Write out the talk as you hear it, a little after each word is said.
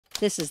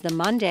This is the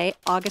Monday,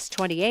 August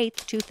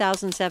 28th,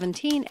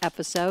 2017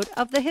 episode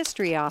of The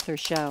History Author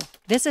Show.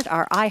 Visit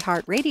our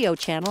iHeartRadio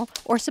channel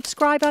or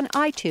subscribe on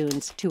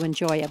iTunes to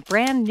enjoy a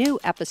brand new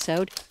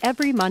episode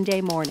every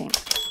Monday morning.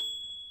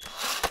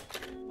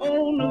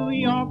 Oh, New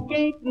York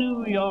ain't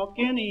New York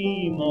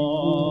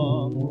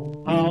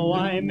anymore. How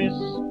I miss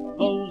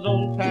those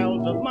old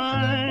pals of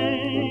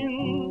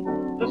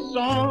mine. The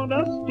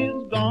sawdust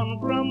is gone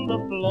from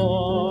the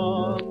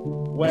floor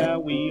where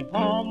we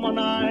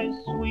harmonize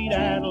sweet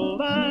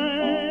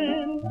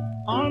Adeline.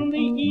 On the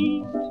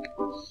east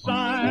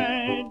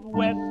side,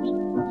 west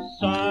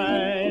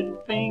side,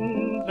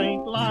 things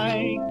ain't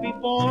like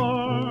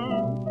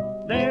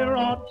before. There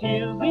are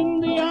tears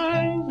in the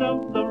eyes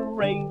of the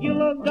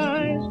regular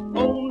guys.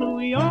 Oh,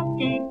 New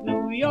York ain't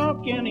New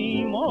York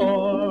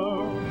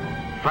anymore.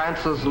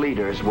 France's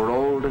leaders were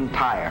old and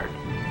tired,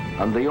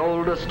 and the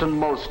oldest and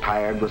most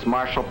tired was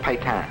Marshal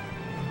Pétain.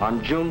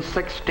 On June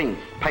 16th,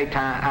 Pétain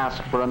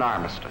asked for an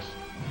armistice.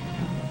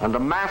 And the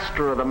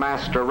master of the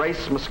master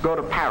race must go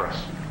to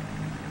Paris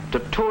to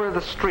tour the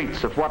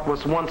streets of what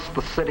was once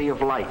the City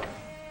of Light.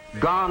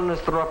 Gone is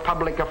the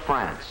Republic of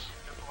France.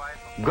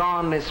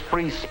 Gone is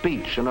free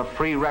speech and a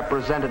free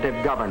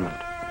representative government.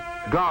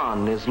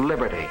 Gone is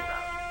liberty,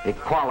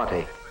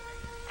 equality,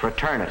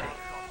 fraternity.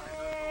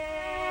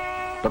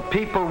 The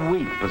people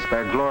weep as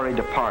their glory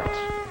departs,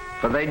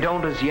 for they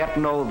don't as yet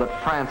know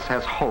that France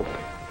has hope,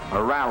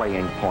 a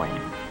rallying point.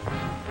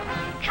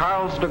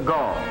 Charles de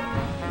Gaulle,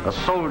 a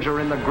soldier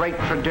in the great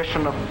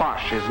tradition of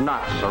Foch, is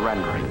not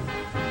surrendering.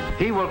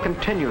 He will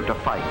continue to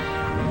fight,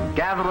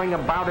 gathering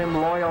about him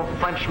loyal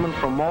Frenchmen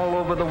from all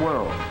over the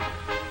world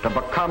to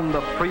become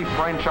the Free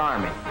French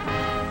Army,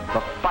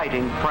 the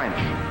Fighting French.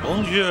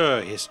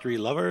 Bonjour, history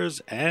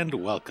lovers, and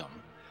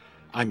welcome.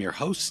 I'm your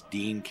host,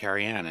 Dean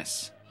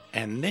Karayanis,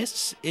 and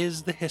this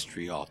is the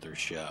History Author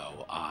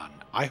Show on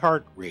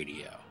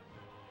iHeartRadio.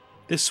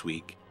 This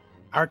week,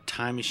 our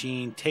time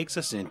machine takes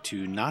us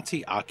into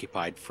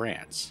Nazi-occupied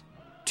France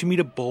to meet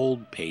a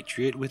bold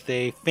patriot with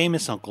a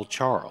famous Uncle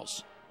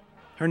Charles.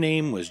 Her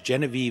name was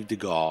Genevieve de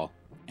Gaulle,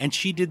 and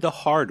she did the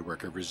hard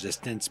work of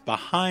resistance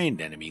behind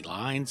enemy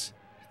lines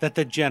that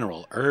the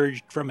general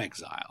urged from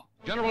exile.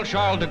 General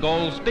Charles de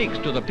Gaulle speaks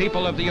to the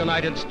people of the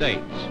United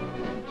States.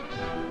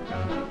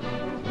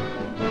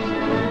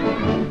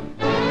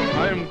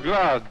 I am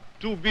glad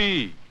to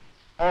be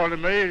on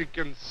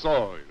American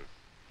soil.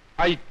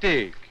 I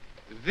take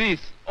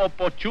this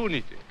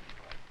opportunity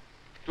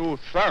to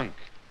thank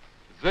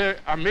the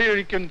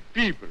American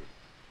people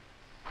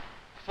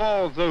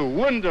for the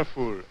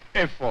wonderful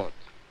effort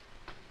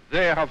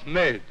they have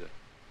made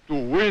to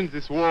win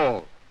this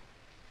war.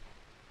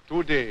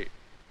 Today,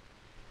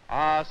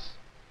 as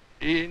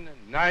in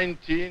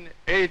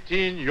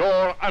 1918,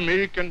 your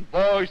American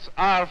boys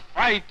are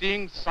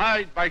fighting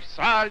side by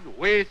side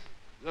with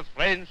the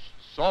French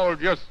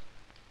soldiers.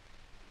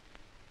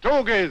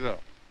 Together,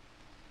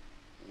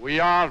 we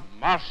are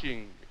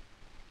marching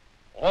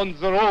on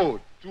the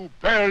road to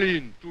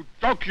Berlin, to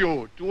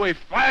Tokyo, to a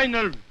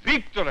final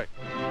victory.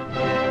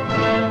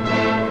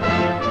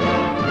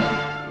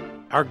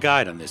 Our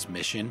guide on this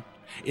mission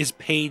is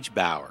Paige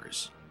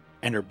Bowers,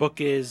 and her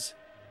book is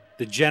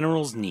The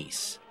General's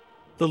Niece,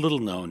 the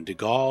little-known de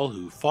Gaulle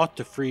who fought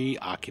to free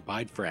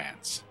occupied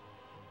France.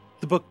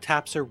 The book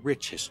taps a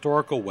rich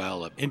historical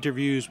well of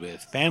interviews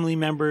with family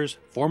members,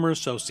 former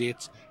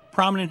associates,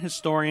 prominent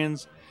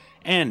historians,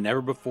 and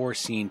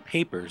never-before-seen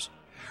papers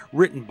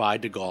written by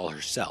de Gaulle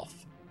herself.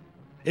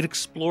 It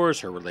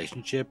explores her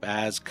relationship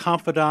as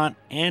confidant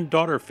and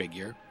daughter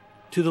figure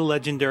to the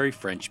legendary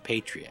French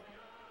patriot.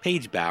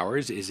 Paige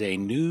Bowers is a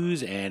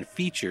news and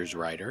features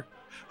writer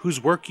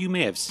whose work you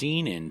may have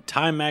seen in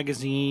Time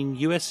Magazine,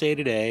 USA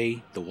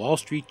Today, The Wall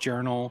Street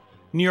Journal,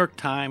 New York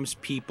Times,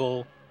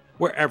 People,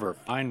 wherever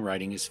fine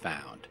writing is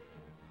found.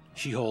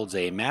 She holds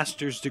a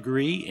master's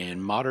degree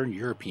in modern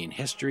European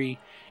history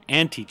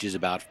and teaches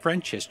about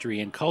French history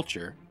and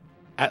culture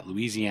at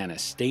Louisiana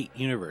State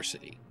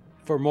University.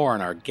 For more on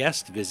our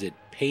guest, visit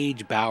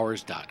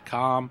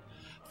paigebowers.com,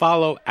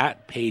 follow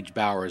at Paige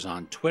Bowers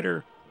on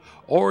Twitter,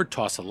 or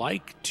toss a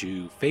like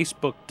to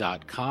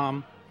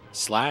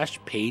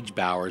facebook.com/Paige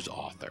Bowers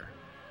author.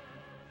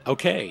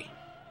 Okay,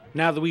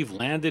 now that we've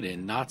landed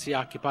in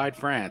Nazi-occupied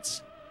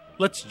France,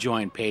 let's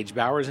join Paige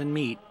Bowers and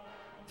meet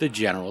the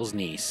General's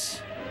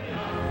niece.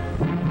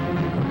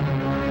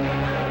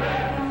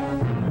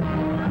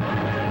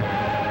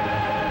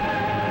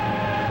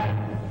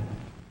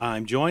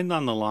 I'm joined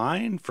on the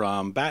line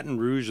from Baton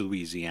Rouge,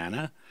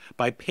 Louisiana,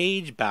 by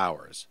Paige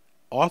Bowers,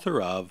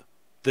 author of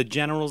The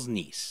General's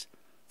Niece,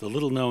 the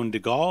little-known de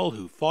Gaulle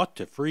who fought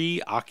to free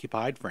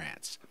occupied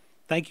France.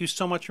 Thank you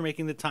so much for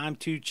making the time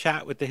to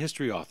chat with the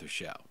History Author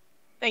Show.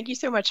 Thank you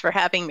so much for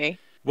having me.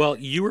 Well,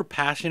 you were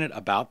passionate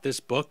about this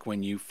book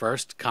when you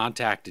first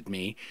contacted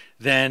me.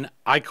 Then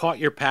I caught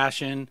your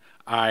passion.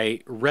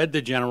 I read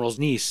The General's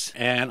Niece,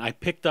 and I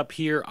picked up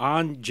here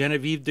on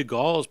Genevieve de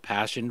Gaulle's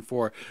passion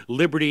for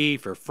liberty,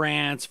 for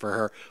France, for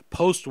her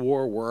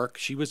post-war work.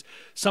 She was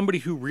somebody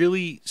who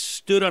really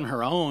stood on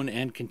her own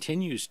and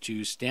continues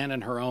to stand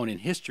on her own in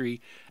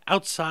history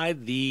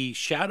outside the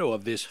shadow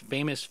of this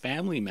famous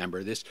family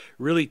member, this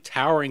really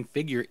towering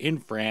figure in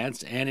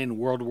France and in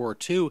World War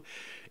II.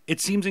 It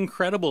seems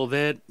incredible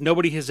that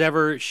nobody has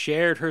ever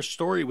shared her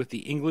story with the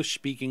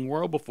English-speaking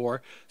world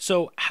before.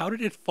 So how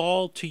did it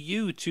fall to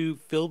you to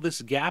fill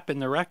this gap in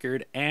the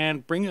record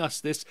and bring us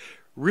this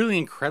really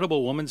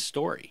incredible woman's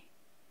story?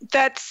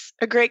 That's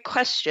a great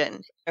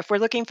question. If we're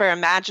looking for a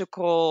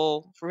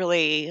magical,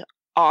 really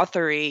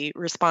authory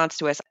response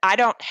to us, I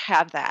don't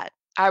have that.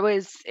 I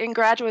was in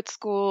graduate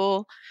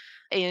school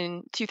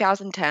in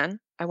 2010.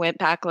 I went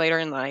back later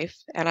in life,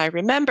 and I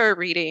remember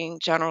reading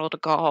General de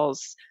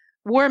Gaulle's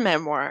war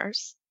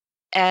memoirs,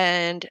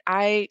 and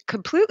I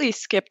completely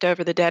skipped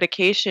over the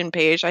dedication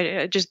page.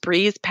 I just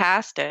breezed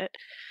past it.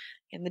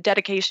 In the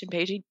dedication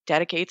page, he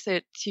dedicates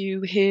it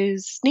to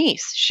his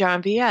niece,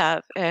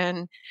 Genevieve.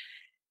 And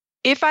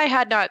if I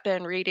had not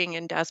been reading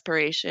in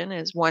desperation,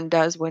 as one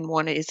does when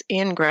one is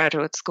in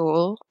graduate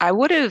school, I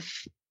would have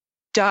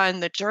done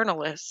the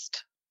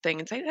journalist thing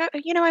and say,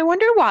 I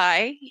wonder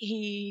why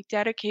he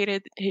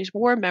dedicated his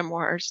war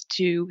memoirs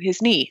to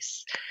his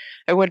niece.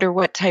 I wonder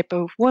what type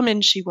of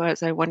woman she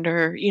was. I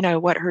wonder,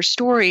 what her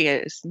story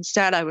is.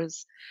 Instead, I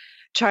was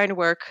trying to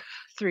work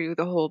through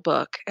the whole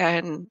book.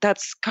 And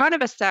that's kind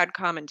of a sad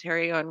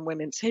commentary on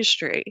women's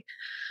history.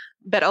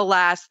 But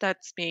alas,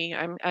 that's me.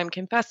 I'm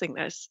confessing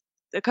this.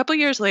 A couple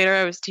years later,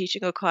 I was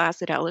teaching a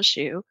class at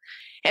LSU,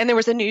 and there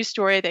was a news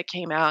story that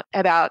came out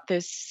about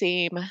this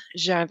same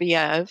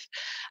Genevieve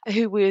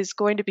who was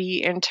going to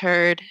be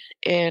interred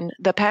in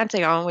the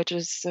Pantheon, which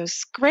is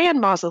this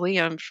grand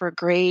mausoleum for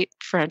great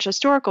French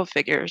historical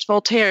figures.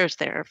 Voltaire's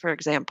there, for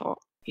example.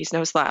 He's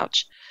no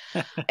slouch.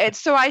 And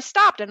so I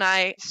stopped and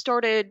I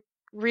started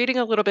reading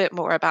a little bit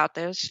more about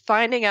this,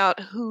 finding out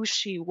who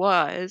she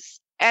was.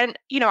 And,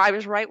 I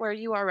was right where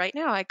you are right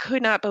now. I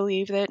could not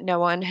believe that no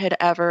one had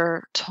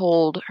ever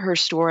told her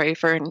story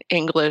for an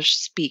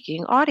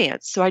English-speaking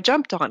audience. So I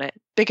jumped on it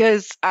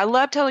because I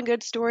love telling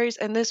good stories,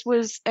 and this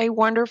was a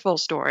wonderful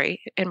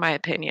story, in my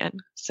opinion.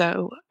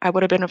 So I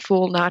would have been a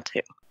fool not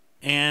to.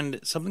 And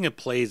something that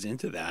plays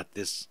into that,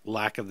 this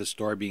lack of the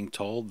story being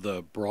told,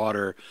 the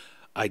broader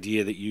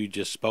idea that you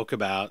just spoke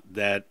about,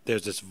 that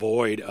there's this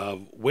void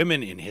of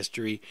women in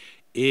history,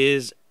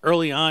 is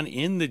early on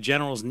in The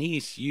General's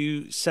Niece,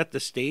 you set the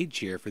stage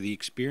here for the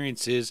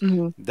experiences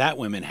that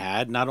women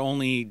had, not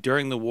only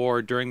during the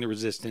war, during the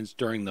resistance,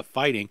 during the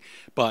fighting,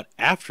 but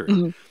after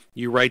it.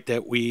 You write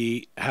that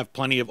we have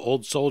plenty of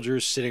old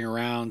soldiers sitting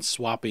around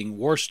swapping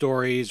war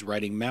stories,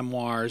 writing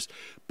memoirs,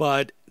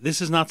 but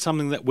this is not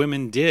something that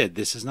women did.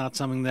 This is not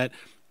something that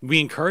we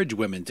encourage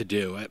women to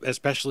do,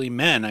 especially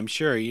men. I'm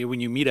sure when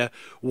you meet a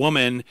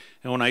woman,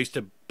 and when I used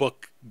to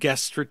book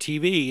guests for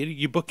TV,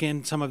 you book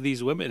in some of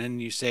these women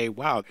and you say,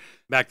 wow,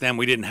 back then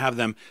we didn't have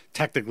them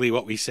technically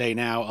what we say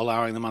now,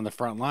 allowing them on the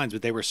front lines,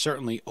 but they were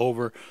certainly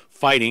over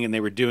fighting and they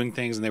were doing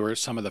things, and they were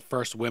some of the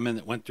first women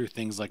that went through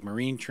things like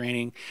Marine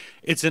training.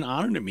 It's an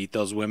honor to meet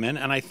those women.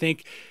 And I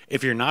think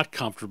if you're not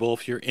comfortable,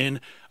 if you're in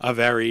a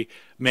very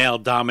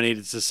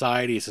male-dominated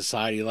society, a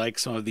society like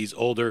some of these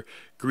older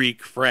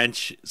Greek,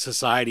 French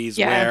societies,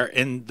 where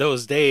in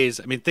those days,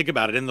 I mean, think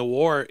about it, in the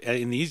war,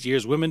 in these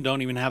years, women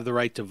don't even have the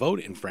right to vote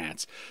in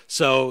France.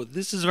 So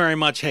this is very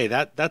much, hey,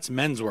 that's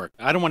men's work.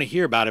 I don't want to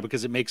hear about it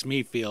because it makes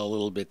me feel a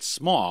little bit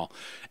small.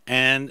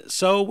 And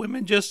so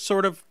women just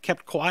sort of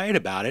kept quiet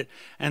about it,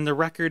 and the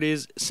record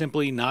is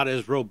simply not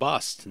as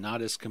robust,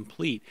 not as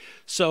complete.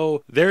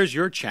 So there's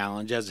your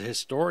challenge as a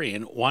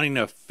historian, wanting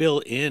to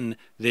fill in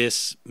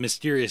this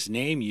mysterious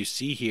name you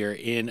see here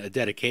in a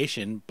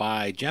dedication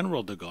by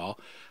General de Gaulle.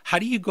 How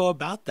do you go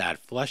about that,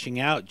 fleshing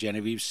out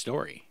Genevieve's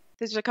story?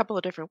 There's a couple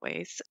of different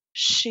ways.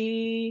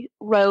 She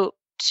wrote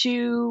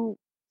 2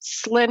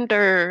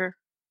 slender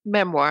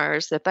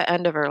memoirs at the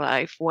end of her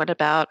life, one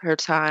about her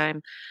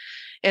time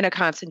in a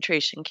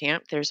concentration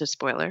camp. There's a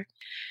spoiler.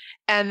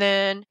 And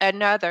then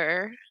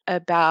another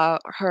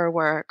about her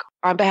work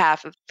on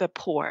behalf of the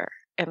poor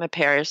in the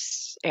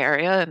Paris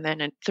area and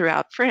then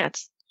throughout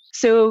France.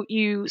 So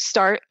you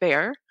start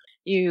there.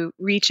 You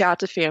reach out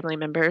to family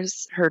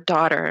members. Her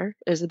daughter,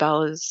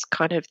 Isabel, is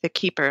kind of the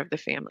keeper of the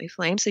family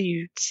flame. So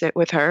you sit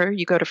with her.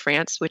 You go to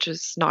France, which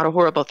is not a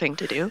horrible thing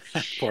to do.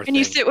 And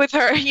you sit with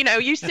her,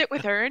 you sit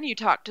with her and you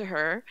talk to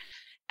her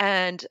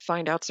and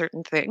find out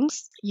certain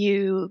things.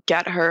 You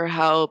get her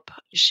help.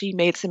 She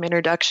made some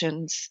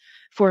introductions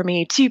for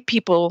me to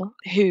people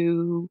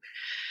who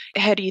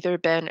had either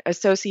been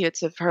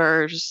associates of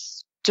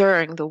hers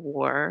during the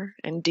war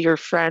and dear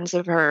friends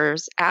of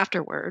hers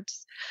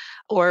afterwards,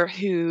 or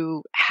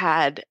who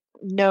had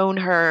known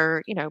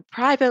her,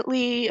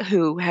 privately,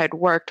 who had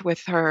worked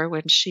with her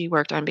when she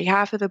worked on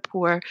behalf of the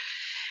poor.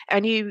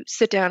 And you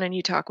sit down and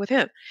you talk with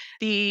him.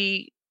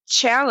 The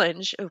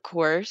challenge, of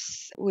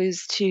course,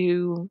 was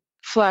to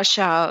flesh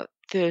out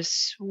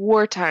this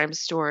wartime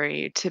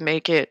story to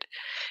make it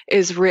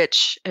as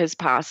rich as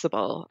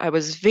possible. I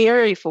was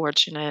very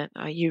fortunate.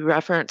 You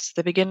referenced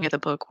the beginning of the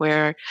book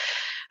where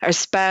I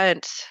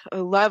spent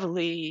a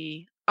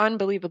lovely,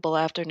 unbelievable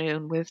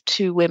afternoon with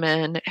two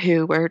women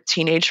who were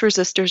teenage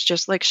resistors,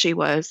 just like she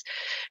was,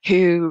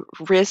 who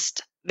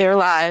risked their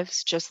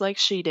lives just like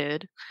she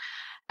did,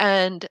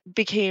 and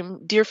became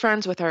dear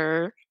friends with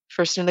her,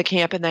 first in the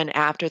camp and then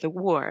after the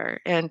war.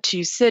 And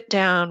to sit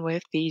down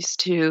with these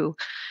two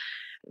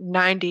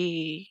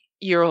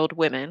 90-year-old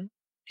women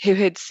who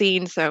had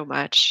seen so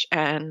much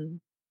and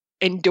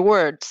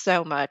endured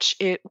so much,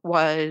 it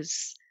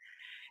was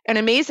an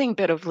amazing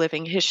bit of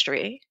living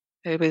history.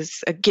 It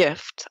was a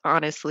gift,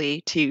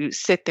 honestly, to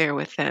sit there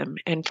with them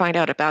and find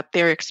out about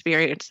their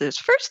experiences,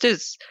 first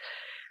as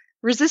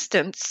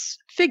resistance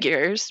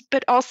figures,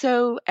 but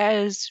also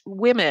as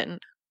women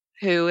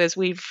who, as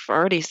we've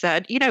already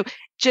said,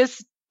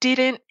 just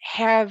didn't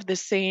have the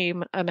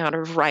same amount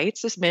of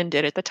rights as men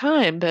did at the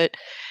time, but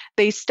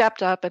they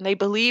stepped up and they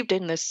believed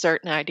in this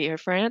certain idea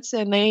of France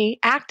and they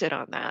acted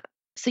on that.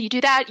 So you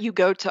do that, you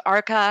go to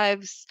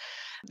archives.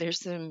 There's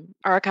some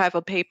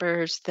archival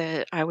papers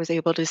that I was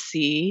able to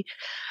see.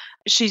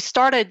 She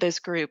started this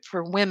group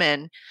for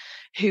women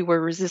who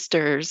were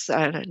resistors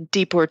and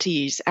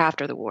deportees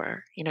after the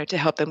war, to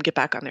help them get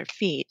back on their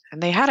feet.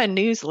 And they had a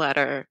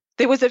newsletter.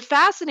 There was a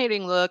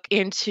fascinating look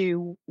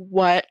into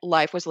what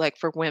life was like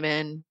for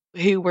women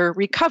who were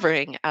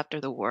recovering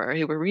after the war,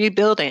 who were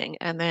rebuilding,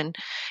 and then,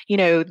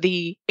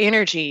 their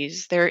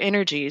energies,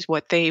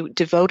 what they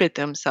devoted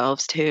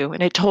themselves to.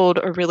 And it told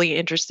a really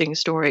interesting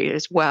story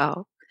as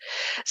well.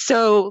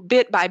 So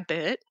bit by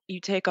bit, you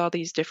take all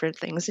these different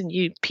things and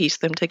you piece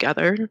them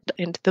together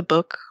into the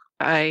book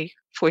I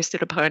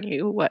foisted upon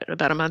you,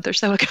 about a month or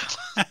so ago?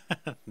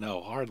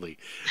 No, hardly.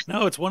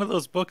 No, it's one of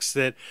those books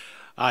that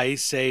I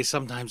say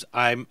sometimes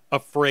I'm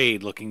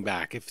afraid looking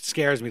back. It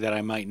scares me that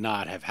I might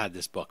not have had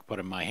this book put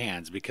in my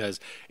hands because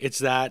it's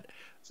that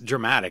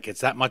dramatic.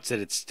 It's that much that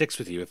it sticks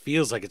with you. It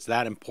feels like it's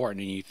that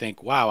important, and you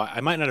think, wow,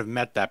 I might not have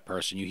met that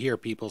person. You hear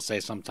people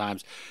say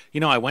sometimes,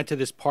 I went to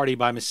this party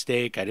by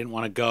mistake, I didn't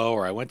want to go,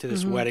 or I went to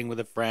this wedding with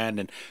a friend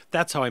and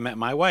that's how I met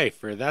my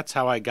wife, or that's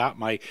how I got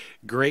my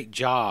great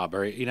job,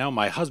 or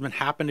my husband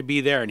happened to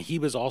be there and he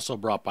was also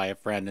brought by a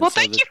friend. And well,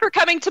 thank you for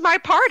coming to my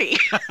party.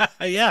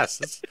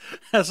 Yes,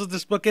 that's what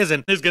this book is.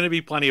 And there's going to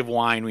be plenty of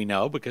wine, we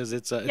know, because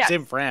it's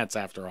in France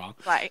after all.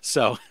 Right.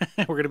 So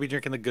we're going to be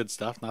drinking the good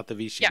stuff, not the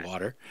Vichy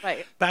water.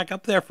 Right. Back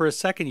up there for a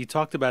second, you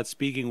talked about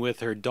speaking with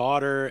her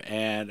daughter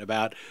and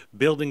about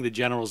building the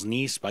general's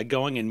niece by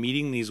going and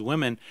meeting these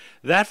women.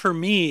 That for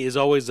me is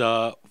always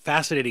a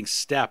fascinating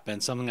step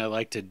and something I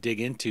like to dig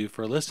into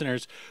for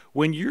listeners.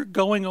 When you're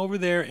going over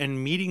there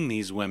and meeting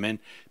these women,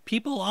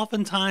 people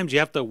oftentimes, you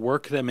have to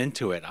work them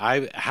into it.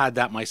 I had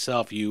that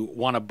myself. You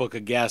want to book a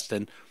guest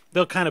and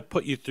they'll kind of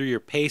put you through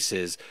your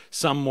paces,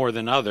 some more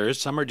than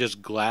others. Some are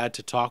just glad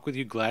to talk with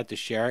you, glad to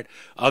share it.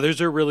 Others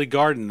are really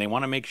guarded. They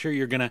want to make sure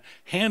you're going to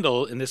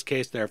handle, in this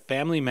case, their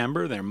family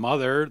member, their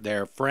mother,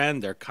 their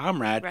friend, their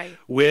comrade,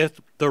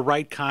 with the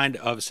right kind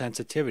of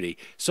sensitivity.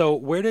 So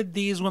where did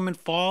these women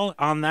fall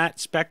on that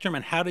spectrum,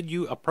 and how did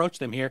you approach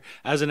them here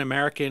as an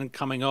American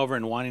coming over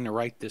and wanting to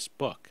write this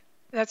book?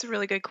 That's a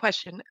really good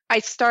question.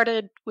 I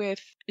started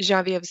with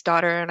Genevieve's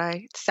daughter and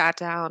I sat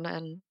down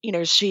and,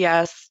 she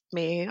asked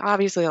me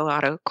obviously a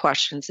lot of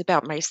questions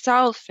about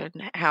myself and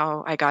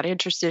how I got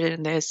interested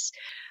in this,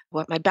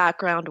 what my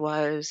background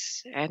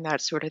was, and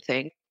that sort of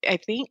thing. I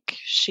think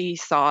she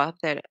saw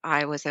that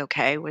I was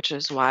okay, which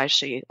is why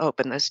she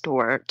opened this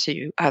door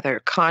to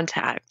other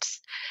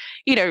contacts.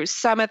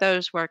 Some of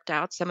those worked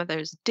out, some of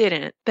those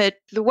didn't. But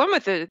the one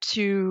with the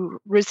two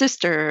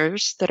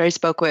resistors that I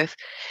spoke with,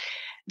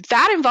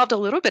 that involved a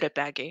little bit of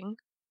begging.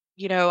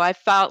 I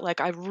felt like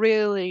I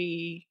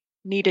really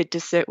needed to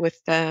sit with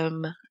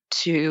them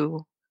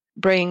to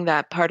bring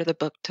that part of the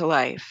book to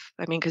life.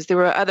 I mean, because there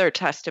were other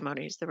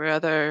testimonies, there were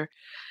other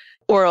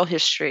oral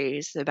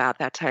histories about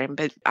that time,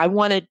 but I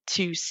wanted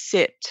to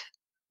sit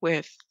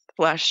with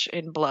flesh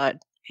and blood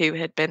who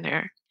had been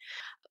there.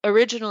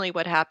 Originally,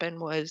 what happened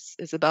was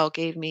Isabel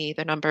gave me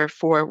the number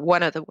for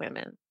one of the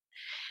women.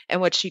 And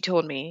what she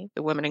told me,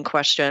 the woman in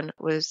question,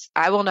 was,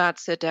 I will not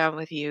sit down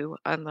with you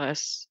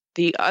unless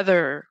the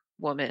other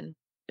woman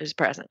is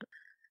present.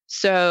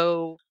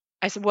 So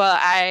I said, well,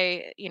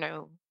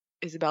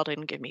 Isabel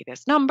didn't give me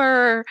this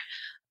number.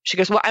 She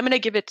goes, well, I'm going to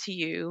give it to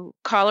you.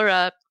 Call her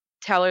up.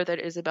 Tell her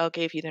that Isabel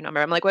gave you the number.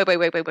 I'm like,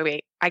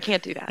 wait. I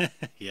can't do that.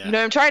 Yeah.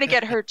 I'm trying to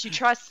get her to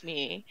trust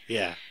me.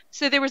 Yeah.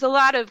 So there was a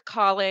lot of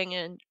calling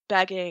and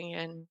begging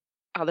and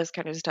all this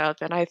kind of stuff.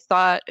 And I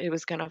thought it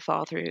was going to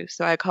fall through.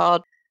 So I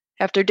called.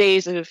 After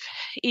days of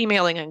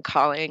emailing and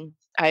calling,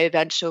 I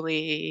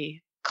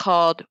eventually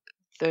called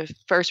the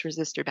first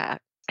resistor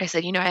back. I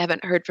said, I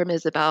haven't heard from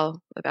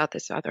Isabel about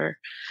this other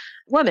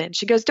woman.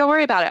 She goes, don't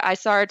worry about it. I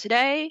saw her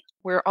today.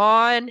 We're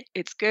on.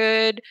 It's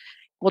good.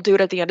 We'll do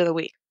it at the end of the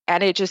week.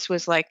 And it just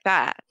was like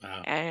that.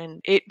 Wow.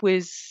 And it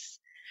was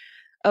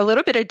A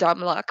little bit of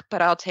dumb luck,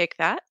 but I'll take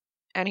that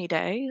any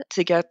day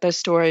to get the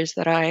stories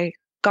that I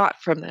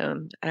got from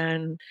them.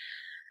 And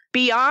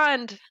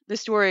beyond the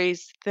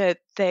stories that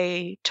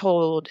they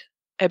told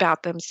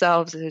about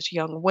themselves as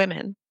young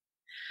women,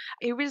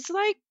 it was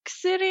like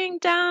sitting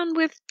down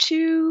with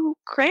two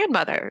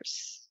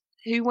grandmothers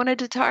who wanted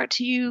to talk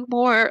to you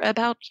more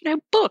about,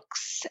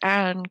 books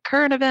and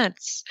current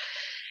events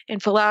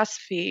and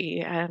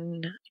philosophy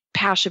and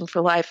passion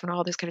for life and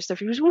all this kind of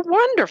stuff. It was a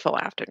wonderful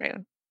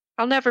afternoon.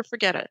 I'll never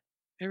forget it.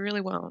 I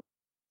really won't.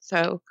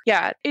 So,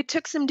 yeah, it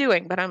took some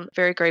doing, but I'm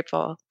very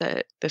grateful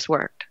that this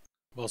worked.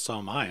 Well, so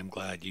am I. I'm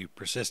glad you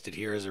persisted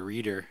here as a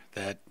reader,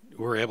 that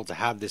we're able to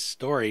have this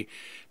story,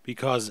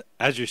 because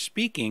as you're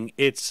speaking,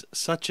 it's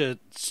such a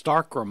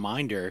stark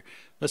reminder,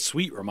 a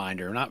sweet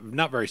reminder,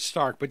 not very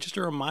stark, but just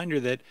a reminder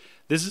that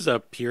this is a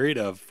period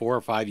of 4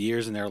 or 5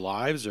 years in their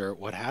lives or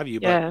what have you.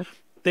 Yeah. But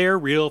they're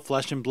real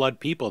flesh and blood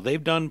people.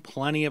 They've done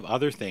plenty of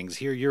other things.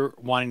 Here you're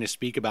wanting to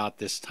speak about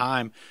this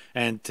time,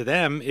 and to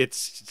them,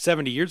 it's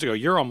 70 years ago.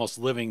 You're almost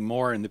living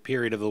more in the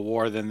period of the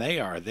war than they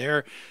are.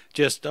 They're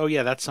just, oh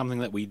yeah, that's something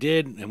that we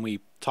did, and we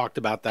talked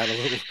about that a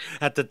little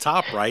at the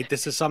top, right?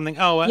 This is something,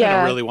 I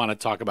don't really want to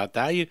talk about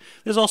that.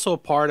 There's also a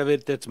part of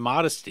it that's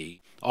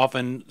modesty.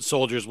 Often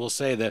soldiers will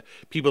say that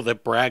people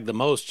that brag the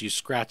most, you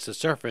scratch the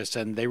surface,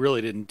 and they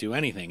really didn't do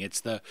anything. It's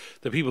the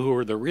people who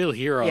are the real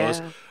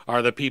heroes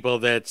are the people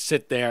that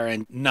sit there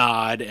and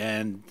nod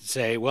and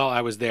say, well,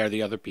 I was there,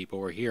 the other people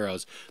were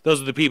heroes. Those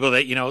are the people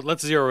that,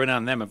 let's zero in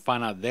on them and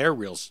find out their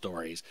real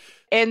stories.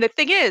 And the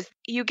thing is,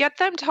 you get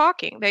them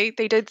talking. They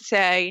did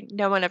say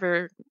no one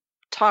ever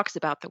talks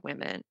about the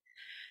women,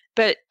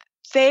 but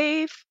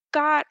they've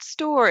got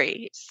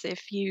stories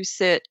if you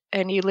sit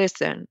and you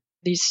listen.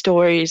 These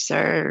stories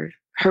are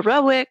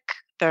heroic,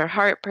 they're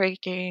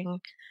heartbreaking,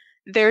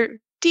 they're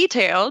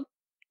detailed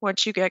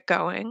once you get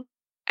going,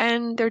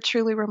 and they're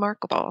truly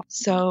remarkable.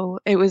 So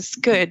it was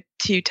good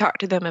to talk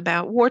to them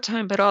about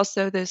wartime, but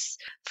also this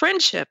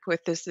friendship with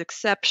this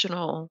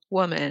exceptional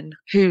woman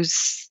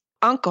whose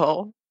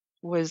uncle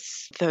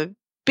was the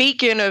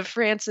beacon of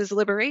France's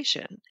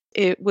liberation.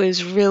 It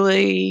was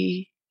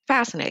really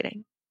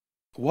fascinating.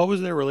 What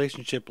was their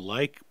relationship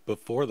like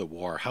before the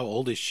war? How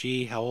old is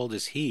she? How old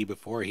is he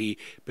before he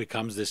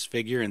becomes this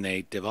figure and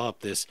they develop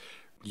this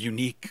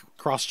unique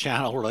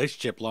cross-channel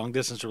relationship,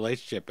 long-distance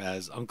relationship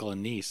as uncle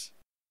and niece?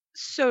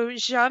 So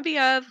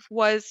Genevieve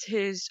was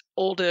his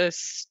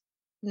oldest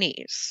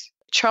niece.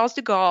 Charles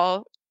de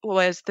Gaulle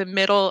was the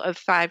middle of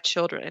 5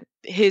 children.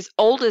 His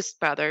oldest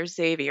brother,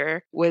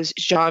 Xavier, was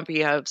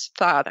Genevieve's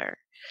father.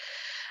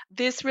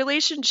 This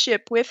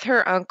relationship with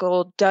her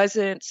uncle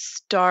doesn't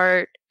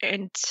start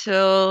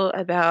until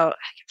about,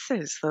 I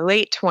guess it's the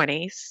late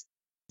 20s.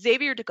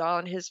 Xavier de Gaulle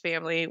and his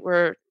family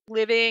were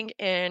living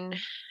in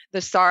the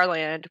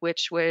Saarland,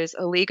 which was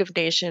a League of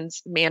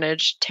Nations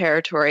managed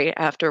territory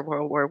after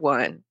World War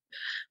I.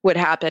 What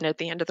happened at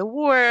the end of the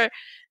war,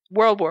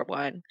 World War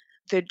I,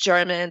 the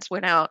Germans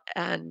went out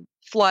and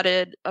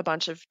flooded a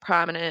bunch of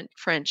prominent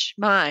French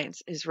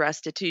mines as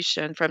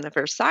restitution from the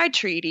Versailles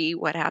Treaty.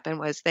 What happened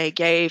was they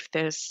gave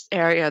this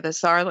area, the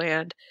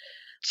Saarland,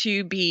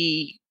 to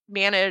be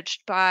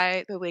managed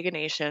by the League of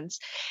Nations.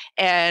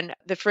 And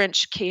the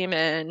French came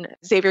in.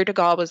 Xavier de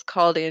Gaulle was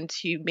called in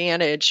to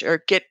manage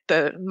or get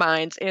the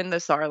mines in the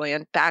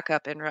Saarland back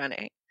up and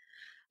running.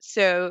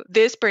 So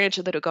this branch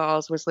of the de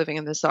Gaulles was living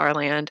in the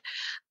Saarland.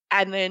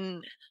 And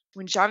then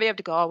when Genevieve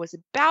de Gaulle was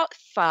about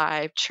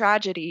 5,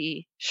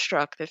 tragedy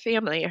struck the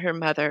family. Her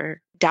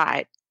mother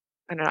died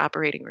on an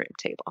operating room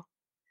table.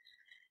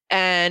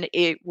 And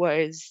it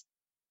was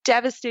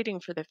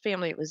devastating for the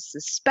family. It was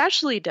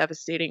especially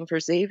devastating for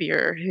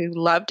Xavier, who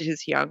loved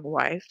his young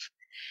wife.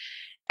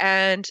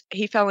 And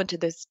he fell into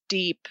this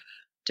deep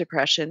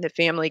depression. The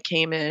family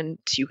came in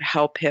to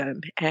help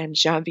him. And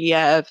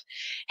Genevieve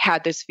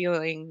had this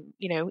feeling,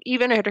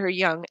 even at her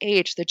young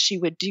age, that she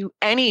would do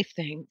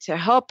anything to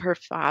help her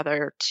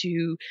father,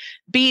 to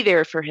be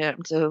there for him,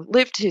 to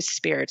lift his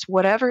spirits,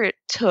 whatever it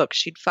took.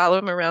 She'd follow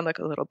him around like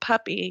a little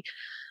puppy,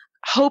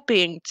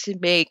 hoping to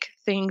make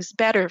things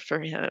better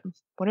for him.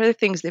 One of the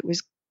things that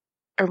was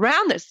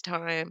around this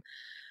time,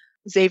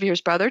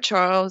 Xavier's brother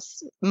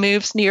Charles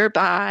moves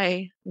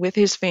nearby with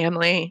his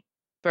family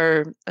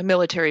for a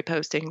military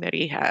posting that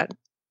he had.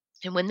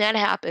 And when that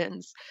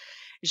happens,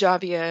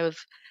 Genevieve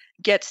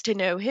gets to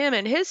know him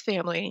and his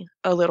family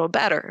a little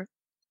better.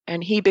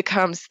 And he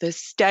becomes this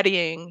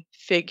steadying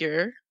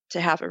figure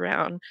to have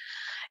around.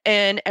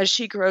 And as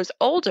she grows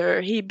older,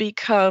 he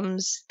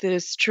becomes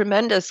this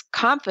tremendous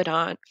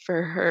confidant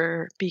for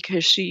her,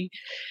 because she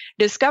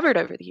discovered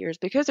over the years,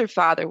 because her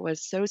father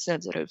was so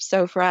sensitive,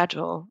 so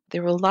fragile,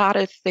 there were a lot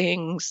of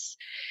things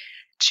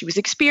she was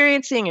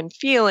experiencing and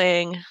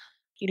feeling.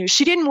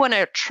 She didn't want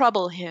to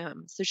trouble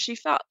him. So she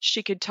felt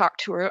she could talk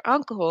to her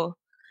uncle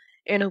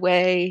in a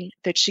way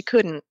that she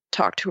couldn't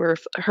talk to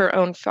her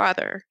own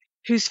father,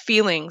 whose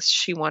feelings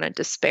she wanted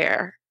to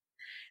spare.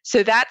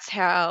 So that's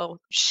how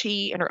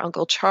she and her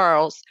uncle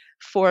Charles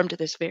formed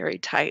this very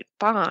tight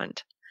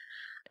bond.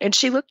 And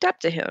she looked up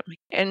to him,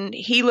 and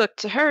he looked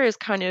to her as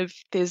kind of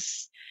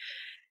this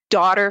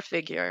daughter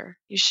figure.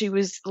 She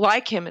was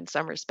like him in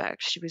some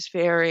respects. She was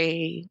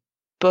very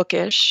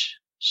bookish.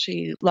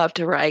 She loved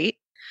to write.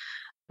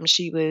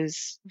 She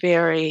was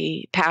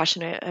very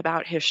passionate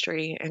about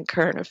history and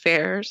current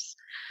affairs.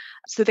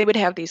 So they would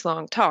have these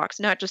long talks,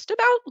 not just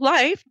about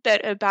life,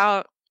 but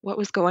about what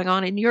was going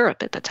on in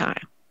Europe at the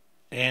time.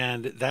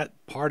 And that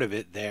part of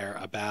it there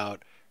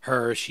about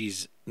her,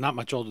 she's not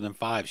much older than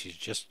 5. She's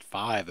just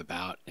 5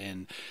 about.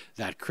 And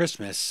that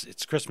Christmas,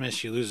 it's Christmas,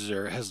 she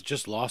has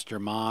just lost her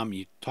mom.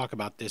 You talk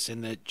about this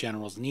in The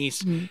General's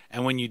Niece. Mm-hmm.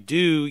 And when you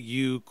do,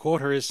 you quote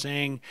her as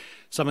saying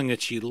something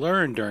that she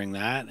learned during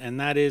that, and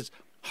that is,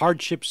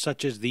 hardships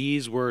such as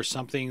these were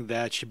something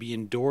that should be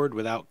endured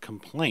without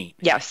complaint.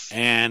 Yes.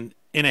 And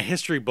in a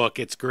history book,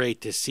 it's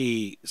great to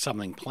see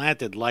something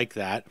planted like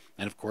that.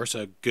 And of course,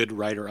 a good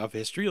writer of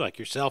history like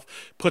yourself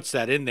puts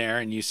that in there,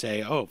 and you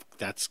say, oh,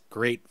 that's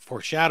great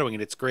foreshadowing,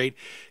 and it's great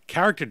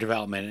character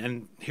development.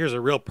 And here's a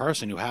real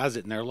person who has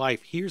it in their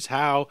life. Here's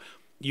how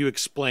you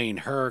explain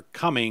her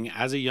coming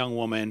as a young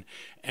woman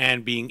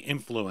and being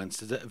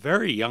influenced as a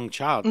very young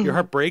child. Mm-hmm. Your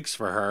heart breaks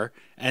for her.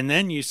 And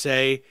then you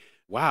say,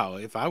 wow,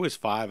 if I was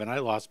 5 and I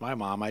lost my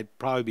mom, I'd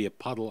probably be a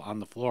puddle on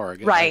the floor.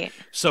 Right.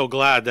 I'm so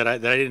glad that I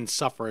didn't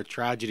suffer a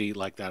tragedy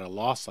like that, a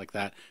loss like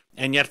that.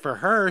 And yet for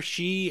her,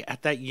 she,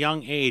 at that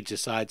young age,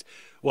 decides,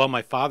 well,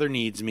 my father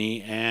needs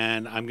me,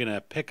 and I'm going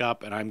to pick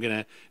up and I'm going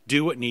to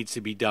do what needs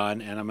to be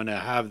done, and I'm going to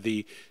have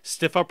the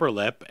stiff upper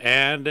lip.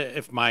 And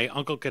if my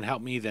uncle can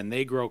help me, then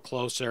they grow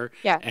closer.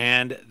 Yeah.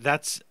 And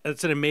that's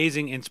an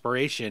amazing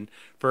inspiration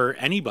for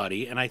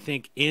anybody. And I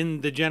think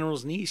in The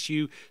General's Niece,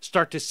 you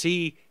start to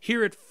see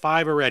here at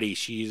 5 already,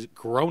 she's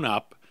grown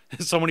up.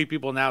 So many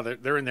people now,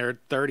 they're in their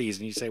 30s,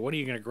 and you say, when are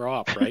you going to grow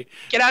up, right?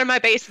 Get out of my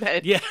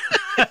basement. Yeah.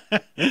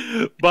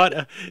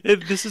 But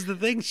this is the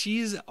thing.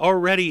 She's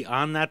already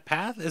on that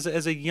path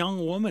as a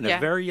young woman, a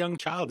very young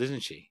child,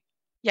 isn't she?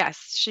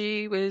 Yes,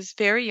 she was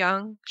very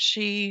young.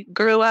 She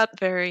grew up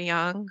very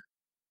young.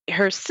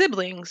 Her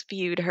siblings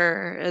viewed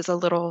her as a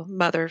little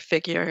mother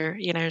figure.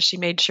 You know, she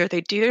made sure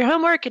they'd do their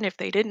homework, and if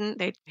they didn't,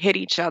 they'd hit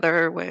each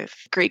other with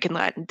Greek and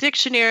Latin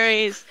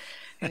dictionaries.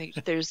 I think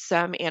there's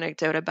some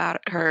anecdote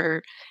about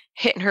her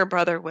hitting her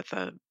brother with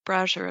a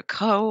brush or a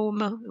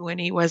comb when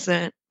he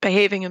wasn't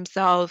behaving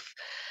himself.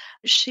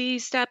 She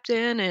stepped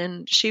in,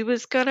 and she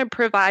was going to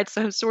provide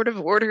some sort of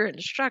order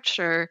and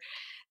structure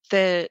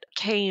that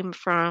came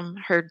from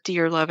her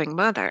dear loving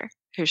mother,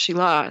 who she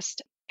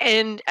lost.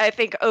 And I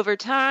think over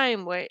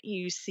time, what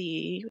you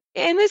see,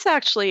 and this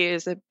actually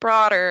is a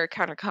broader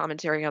kind of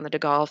commentary on the de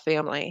Gaulle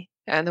family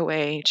and the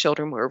way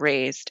children were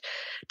raised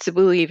to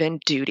believe in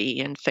duty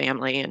and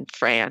family and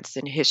France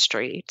and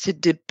history, to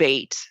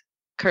debate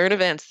current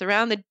events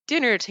around the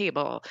dinner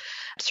table,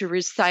 to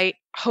recite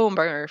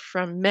Homer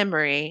from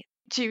memory,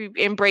 to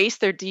embrace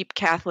their deep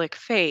Catholic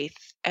faith,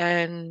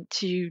 and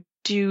to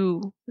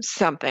do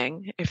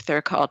something if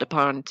they're called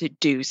upon to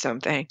do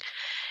something.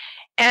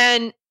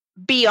 And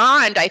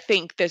beyond, I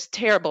think, this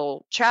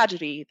terrible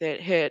tragedy that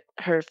hit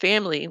her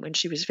family when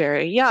she was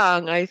very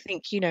young, I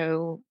think,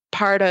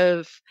 part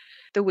of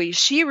the way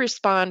she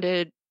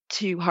responded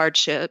to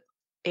hardship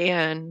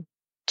and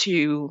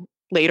to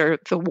later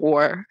the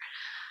war,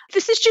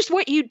 this is just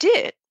what you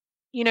did.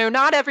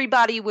 Not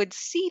everybody would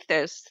see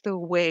this the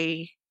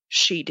way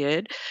she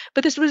did,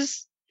 but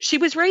she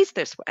was raised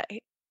this way.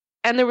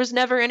 And there was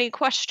never any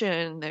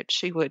question that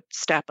she would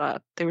step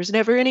up. There was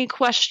never any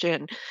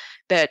question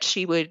that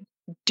she would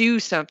do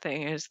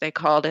something, as they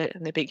called it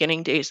in the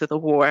beginning days of the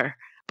war,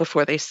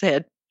 before they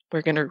said,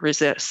 we're going to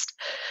resist.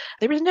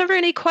 There was never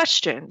any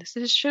question. This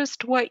is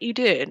just what you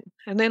did.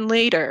 And then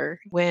later,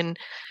 when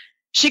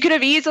she could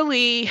have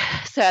easily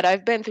said,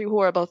 I've been through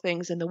horrible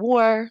things in the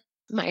war,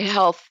 my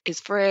health is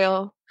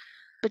frail,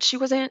 but she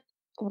wasn't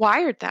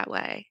wired that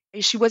way.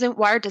 She wasn't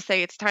wired to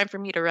say, it's time for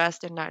me to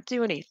rest and not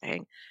do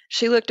anything.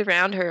 She looked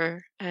around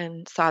her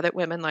and saw that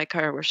women like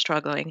her were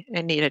struggling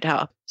and needed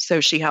help,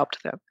 so she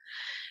helped them.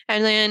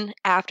 And then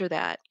after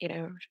that,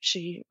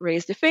 she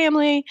raised a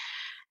family,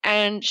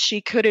 and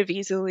she could have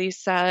easily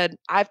said,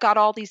 I've got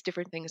all these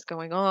different things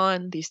going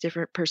on, these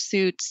different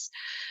pursuits.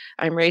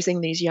 I'm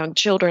raising these young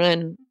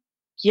children.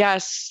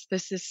 Yes,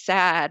 this is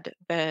sad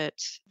that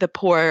the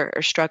poor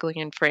are struggling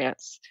in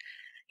France.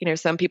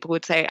 Some people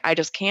would say, I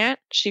just can't.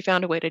 She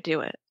found a way to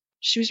do it.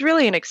 She was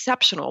really an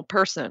exceptional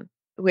person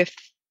with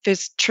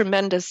this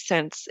tremendous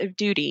sense of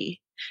duty,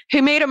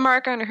 who made a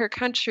mark on her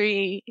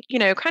country,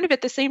 kind of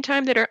at the same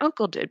time that her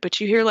uncle did, but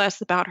you hear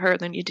less about her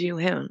than you do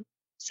him.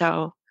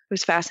 So it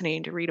was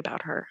fascinating to read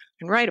about her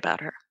and write about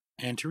her.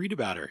 And to read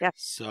about her. Yep.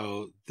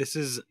 So this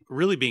is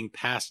really being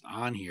passed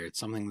on here. It's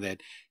something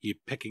that you're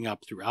picking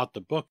up throughout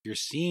the book. You're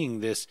seeing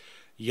this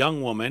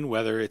young woman,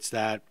 whether it's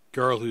that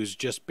girl who's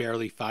just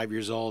barely 5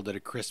 years old at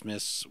a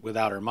Christmas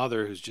without her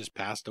mother who's just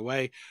passed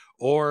away,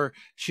 or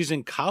she's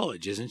in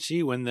college, isn't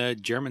she, when the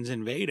Germans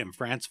invade and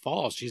France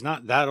falls. She's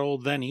not that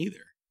old then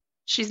either.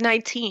 She's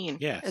 19,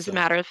 as a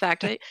matter of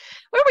fact.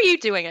 What were you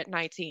doing at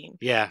 19,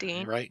 Yeah,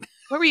 Dean? right.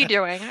 What were you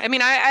doing? I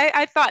mean,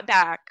 I thought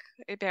back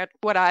about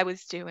what I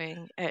was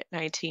doing at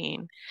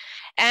 19.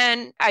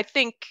 And I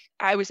think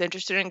I was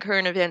interested in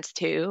current events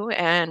too.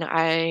 And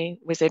I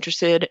was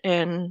interested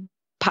in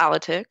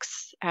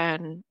politics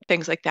and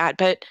things like that.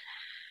 But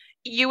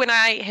you and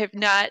I have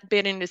not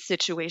been in a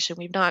situation,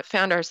 we've not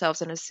found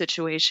ourselves in a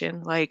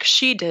situation like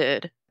she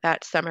did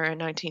that summer in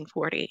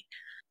 1940,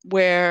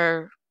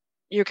 where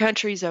your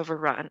country's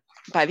overrun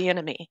by the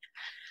enemy.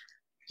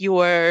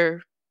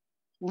 Your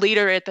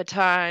leader at the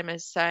time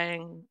is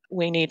saying,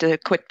 we need to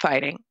quit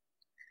fighting.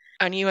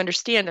 And you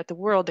understand that the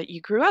world that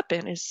you grew up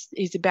in is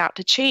about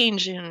to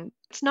change. And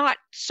it's not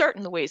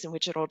certain the ways in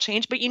which it'll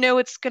change, but you know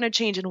it's going to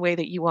change in a way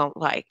that you won't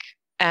like.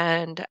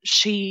 And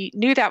she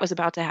knew that was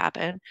about to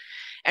happen.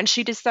 And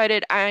she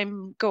decided,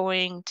 I'm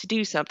going to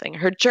do something.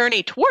 Her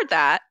journey toward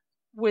that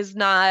was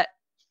not,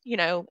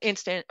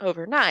 instant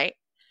overnight.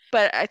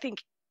 But I think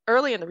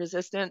early in the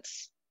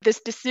resistance,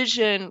 this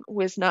decision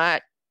was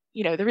not,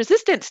 the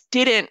resistance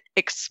didn't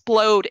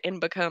explode and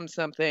become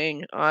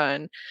something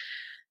on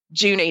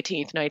June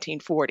 18th,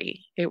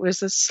 1940. It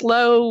was a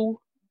slow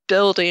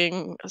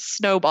building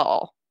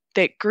snowball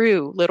that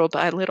grew little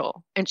by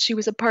little. And she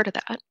was a part of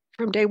that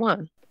from day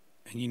one.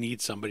 And you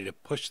need somebody to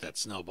push that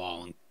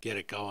snowball and get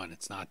it going.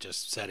 It's not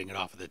just setting it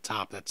off at the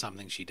top. That's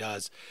something she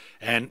does.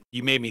 And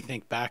you made me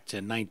think back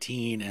to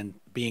 19 and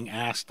being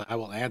asked, I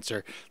will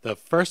answer. The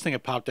first thing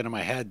that popped into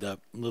my head, the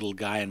little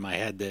guy in my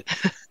head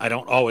that I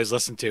don't always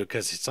listen to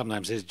because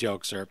sometimes his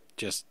jokes are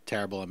just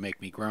terrible and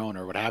make me groan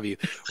or what have you,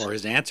 or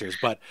his answers.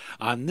 But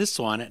on this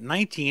one, at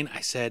 19,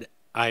 I said,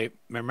 I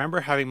remember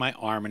having my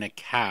arm in a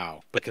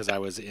cow because I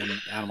was in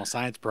animal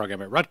science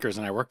program at Rutgers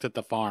and I worked at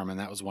the farm, and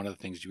that was one of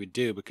the things you would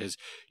do because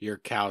your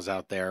cows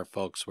out there,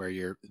 folks, where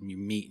your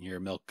meat and your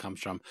milk comes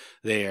from,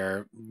 they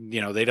are,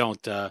 they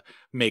don't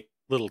make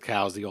little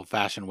cows the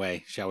old-fashioned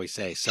way, shall we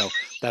say. So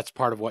that's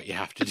part of what you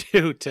have to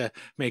do to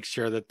make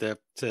sure that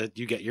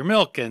you get your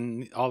milk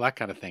and all that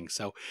kind of thing.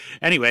 So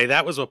anyway,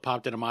 that was what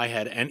popped into my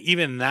head. And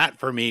even that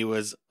for me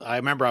was, I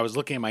remember I was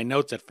looking at my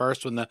notes at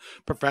first when the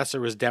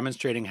professor was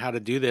demonstrating how to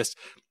do this.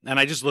 And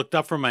I just looked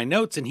up from my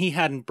notes and he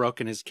hadn't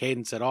broken his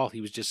cadence at all.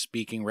 He was just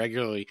speaking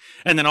regularly.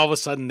 And then all of a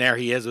sudden there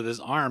he is with his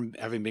arm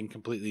having been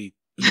completely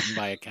eaten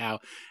by a cow.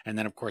 And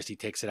then of course he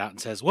takes it out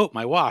and says, whoa,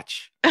 my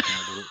watch. A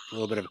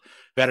little bit of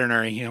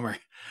veterinary humor.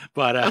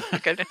 But oh my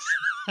goodness.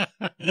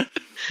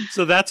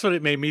 So that's what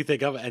it made me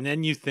think of. And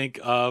then you think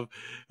of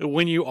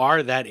when you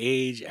are that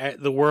age,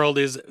 the world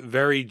is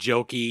very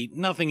jokey.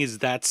 Nothing is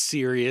that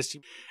serious.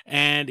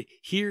 And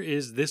here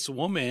is this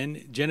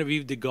woman,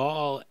 Genevieve de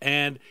Gaulle,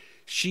 and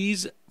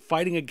she's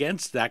fighting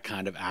against that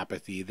kind of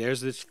apathy. There's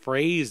this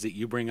phrase that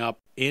you bring up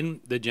in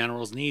The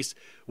General's Niece,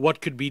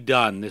 what could be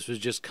done? This was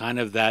just kind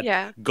of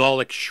that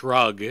Gallic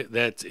shrug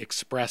that's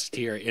expressed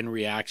here in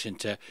reaction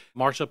to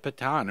Marshal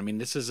Pétain. I mean,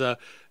 this is a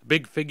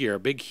big figure, a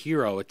big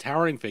hero, a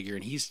towering figure,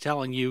 and he's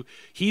telling you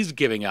he's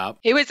giving up.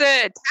 He was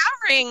a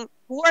towering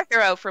war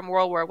hero from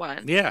World War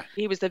I. Yeah.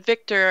 He was the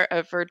victor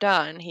of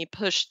Verdun. He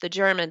pushed the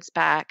Germans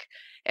back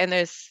in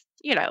this,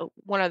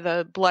 one of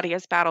the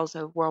bloodiest battles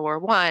of World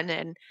War I,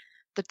 and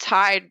the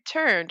tide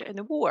turned in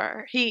the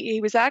war. He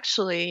was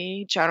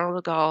actually General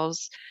de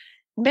Gaulle's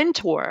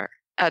mentor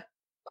at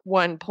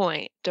one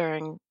point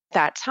during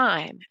that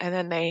time. And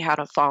then they had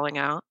a falling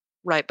out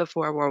right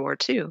before World War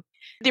II.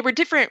 There were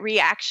different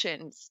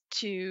reactions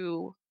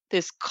to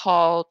this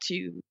call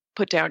to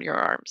put down your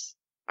arms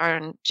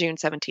on June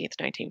 17th,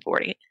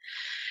 1940.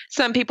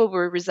 Some people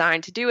were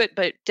resigned to do it,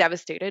 but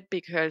devastated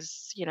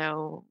because,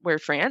 we're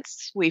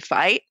France, we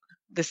fight.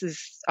 This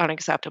is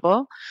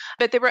unacceptable.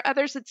 But there were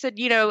others that said,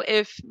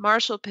 if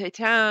Marshal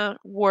Pétain,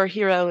 war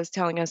hero, is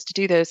telling us to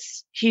do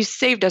this, he's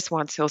saved us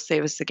once, he'll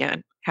save us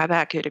again. How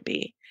that could it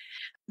be?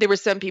 There were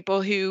some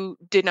people who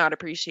did not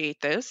appreciate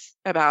this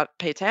about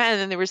Pétain. And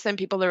then there were some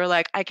people that were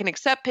like, I can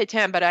accept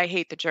Pétain, but I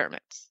hate the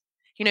Germans.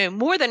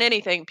 More than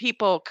anything,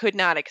 people could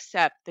not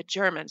accept the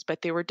Germans,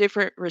 but there were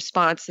different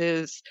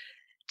responses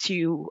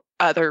to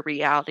other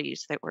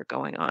realities that were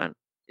going on.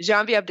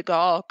 Genevieve de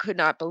Gaulle could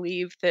not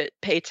believe that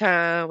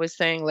Pétain was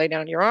saying, lay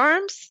down your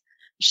arms.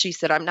 She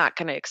said, I'm not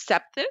going to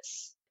accept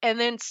this. And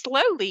then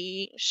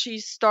slowly she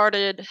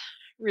started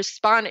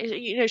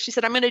responding. She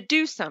said, I'm going to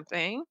do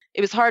something.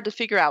 It was hard to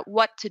figure out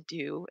what to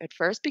do at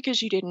first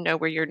because you didn't know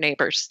where your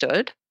neighbors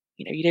stood.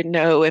 You didn't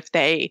know if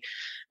they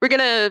were going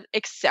to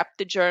accept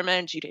the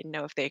Germans. You didn't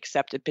know if they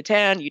accepted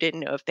Pétain. You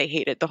didn't know if they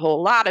hated the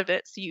whole lot of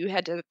it. So you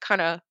had to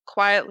kind of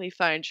quietly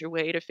find your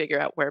way to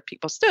figure out where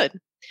people stood.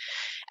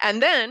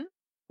 And then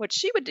what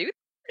she would do,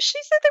 she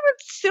said there were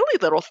silly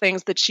little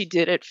things that she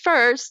did at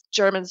first.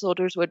 German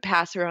soldiers would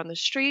pass her on the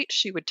street.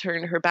 She would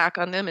turn her back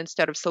on them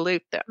instead of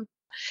salute them.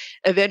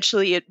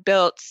 Eventually it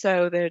built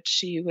so that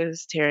she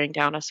was tearing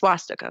down a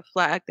swastika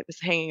flag that was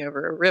hanging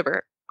over a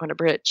river on a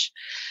bridge.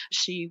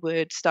 She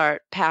would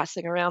start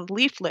passing around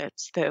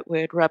leaflets that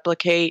would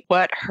replicate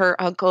what her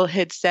uncle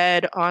had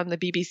said on the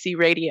BBC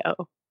radio.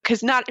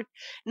 Because not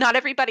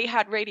everybody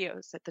had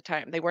radios at the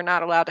time. They were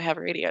not allowed to have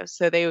radios.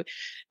 So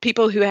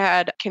people who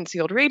had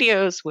concealed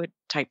radios would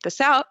type this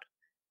out,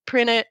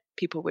 print it.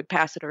 People would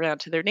pass it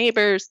around to their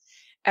neighbors.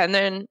 And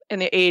then in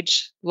the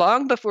age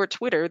long before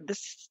Twitter, this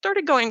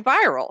started going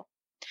viral.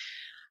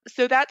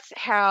 So that's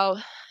how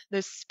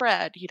this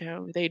spread.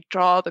 They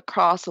draw the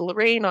cross of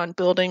Lorraine on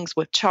buildings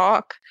with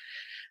chalk.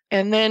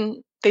 And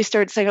then they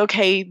started saying,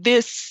 okay,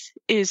 this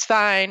is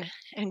fine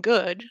and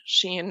good,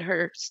 she and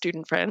her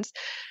student friends,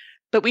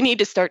 but we need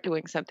to start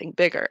doing something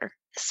bigger.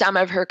 Some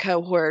of her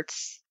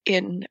cohorts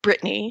in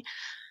Brittany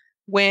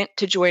went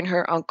to join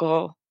her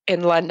uncle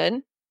in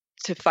London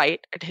to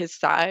fight at his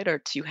side or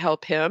to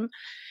help him.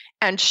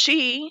 And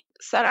she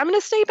said, I'm going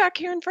to stay back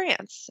here in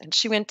France. And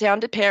she went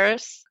down to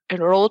Paris,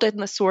 enrolled in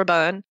the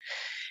Sorbonne,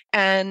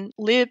 and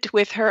lived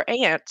with her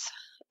aunt.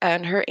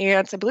 And her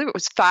aunt's, I believe it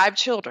was 5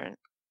 children.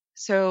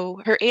 So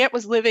her aunt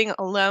was living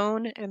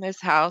alone in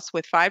this house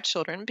with 5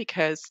 children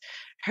because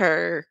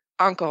her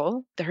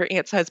uncle, her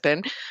aunt's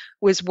husband,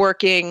 was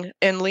working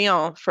in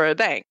Lyon for a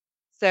bank.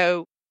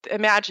 So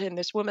imagine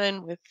this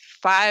woman with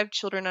 5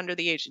 children under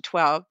the age of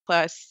 12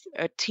 plus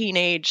a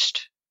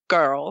teenaged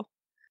girl.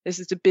 This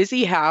is a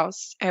busy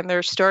house, and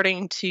they're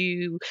starting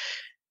to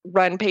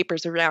run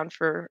papers around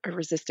for a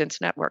resistance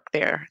network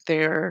there.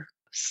 They're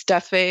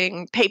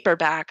stuffing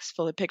paperbacks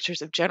full of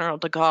pictures of General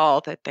de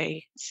Gaulle that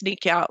they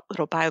sneak out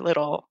little by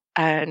little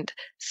and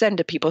send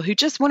to people who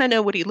just want to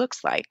know what he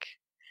looks like.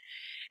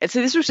 And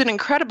so this was an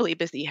incredibly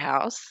busy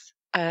house.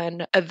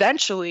 And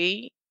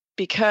eventually,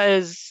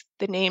 because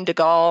the name de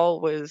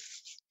Gaulle was,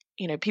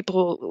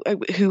 people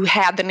who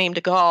had the name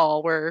de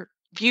Gaulle were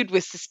viewed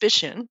with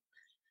suspicion,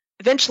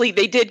 eventually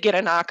they did get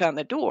a knock on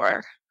the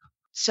door.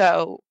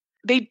 So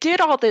they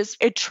did all this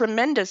at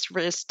tremendous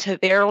risk to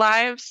their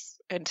lives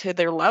and to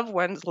their loved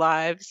ones'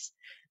 lives,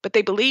 but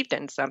they believed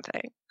in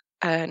something.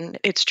 And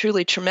it's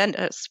truly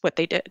tremendous what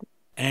they did.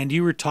 And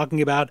you were talking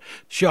about,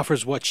 she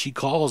offers what she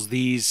calls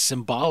these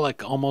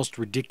symbolic, almost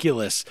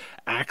ridiculous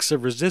acts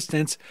of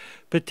resistance.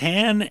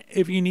 Pétain,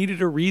 if you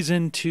needed a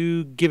reason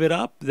to give it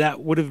up, that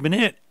would have been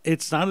it.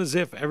 It's not as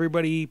if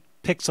everybody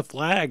picks a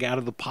flag out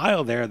of the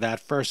pile there that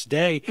first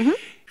day. Mm-hmm.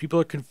 People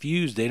are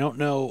confused. They don't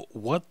know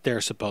what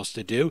they're supposed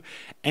to do.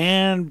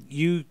 And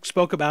you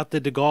spoke about the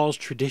de Gaulle's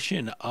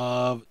tradition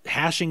of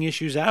hashing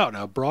issues out,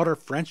 a broader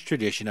French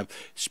tradition of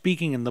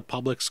speaking in the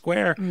public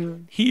square.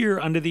 Mm-hmm. Here,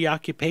 under the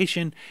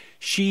occupation,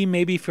 she,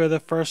 maybe for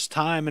the first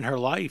time in her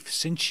life,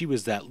 since she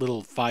was that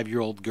little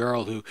 5-year-old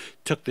girl who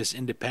took this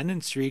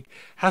independence streak,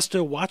 has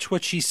to watch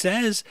what she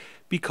says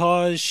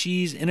because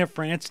she's in a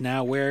France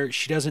now where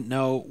she doesn't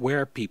know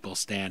where people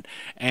stand.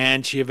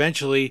 And she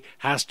eventually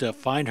has to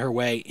find her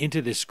way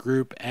into this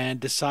group and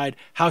decide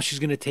how she's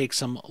going to take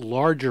some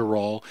larger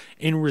role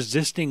in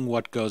resisting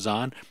what goes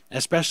on,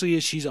 especially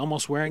as she's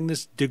almost wearing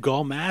this de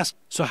Gaulle mask.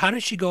 So how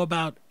does she go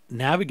about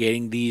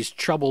navigating these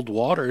troubled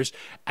waters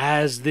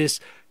as this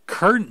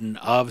curtain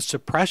of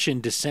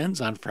suppression descends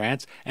on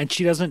France and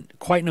she doesn't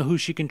quite know who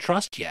she can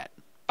trust yet?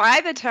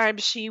 By the time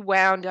she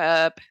wound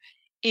up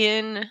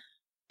in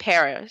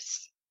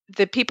Paris,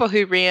 the people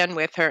who ran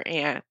with her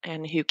aunt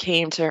and who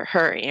came to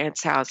her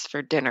aunt's house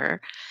for dinner,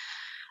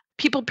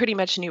 people pretty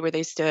much knew where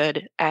they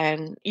stood.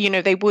 And,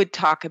 they would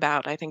talk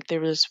about, I think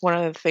there was one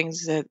of the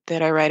things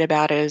that I write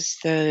about is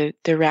the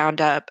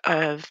roundup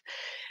of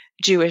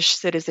Jewish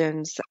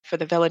citizens for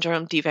the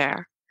Velodrome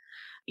d'Hiver.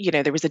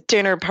 There was a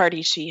dinner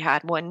party she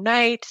had one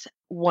night.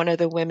 One of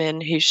the women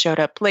who showed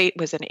up late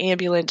was an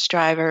ambulance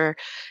driver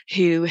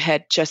who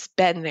had just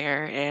been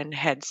there and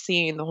had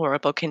seen the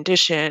horrible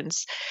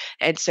conditions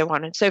and so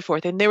on and so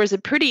forth. And there was a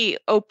pretty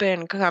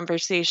open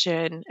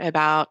conversation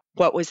about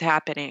what was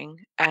happening.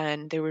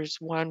 And there was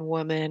one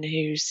woman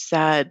who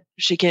said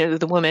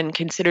the woman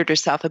considered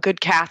herself a good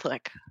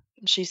Catholic.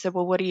 She said,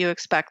 well, what do you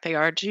expect? They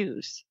are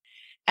Jews.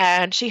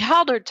 And she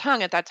held her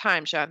tongue at that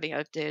time,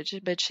 Genevieve did,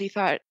 but she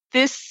thought,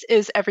 this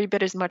is every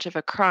bit as much of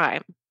a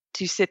crime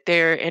to sit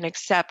there and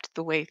accept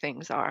the way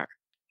things are.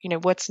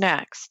 What's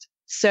next?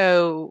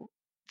 So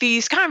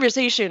these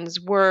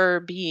conversations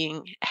were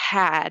being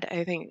had.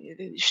 I think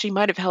she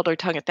might have held her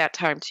tongue at that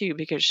time too,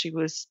 because she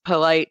was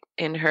polite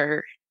in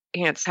her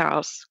aunt's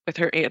house with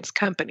her aunt's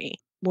company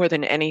more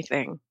than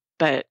anything.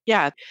 But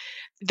yeah,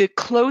 the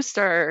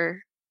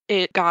closer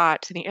it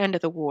got to the end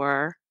of the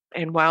war,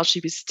 and while she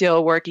was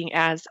still working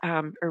as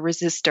a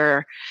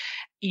resistor,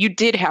 you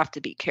did have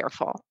to be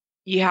careful.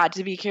 You had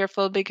to be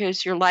careful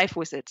because your life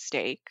was at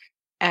stake.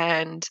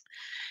 And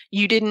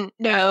you didn't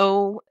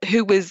know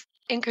who was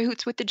in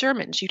cahoots with the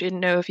Germans. You didn't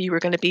know if you were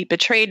going to be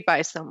betrayed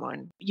by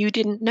someone. You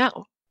didn't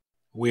know.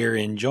 We're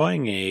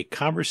enjoying a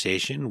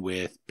conversation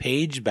with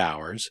Paige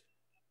Bowers,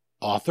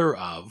 author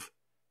of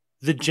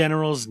The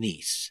General's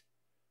Niece,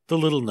 the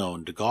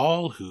little-known de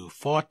Gaulle who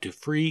fought to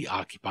free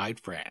occupied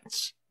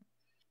France.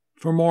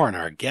 For more on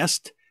our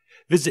guest,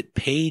 visit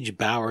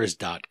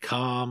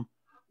PaigeBowers.com,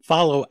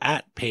 follow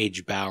at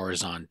Paige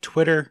Bowers on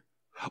Twitter,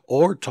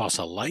 or toss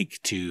a like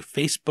to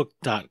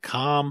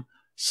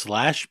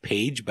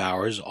Facebook.com/Paige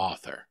Bowers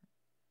author.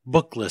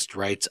 Booklist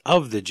writes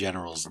of The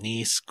General's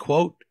Niece,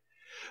 quote,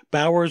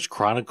 Bowers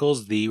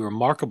chronicles the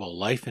remarkable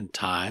life and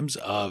times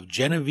of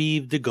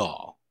Genevieve de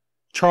Gaulle,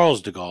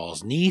 Charles de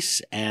Gaulle's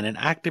niece and an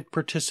active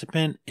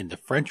participant in the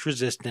French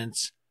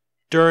resistance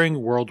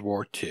during World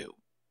War II.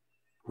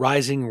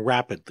 Rising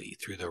rapidly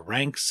through the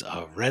ranks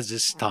of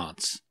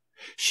resistance,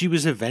 she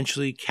was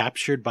eventually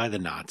captured by the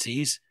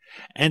Nazis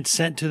and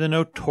sent to the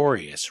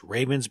notorious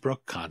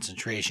Ravensbrück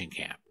concentration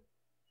camp.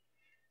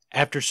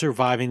 After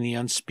surviving the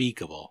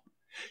unspeakable,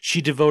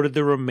 she devoted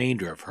the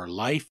remainder of her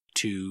life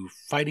to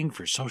fighting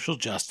for social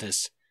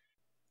justice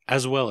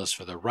as well as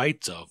for the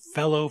rights of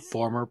fellow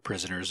former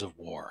prisoners of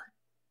war.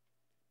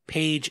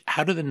 Paige,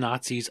 how do the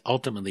Nazis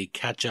ultimately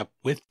catch up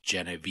with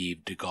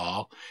Genevieve de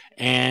Gaulle,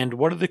 and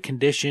what are the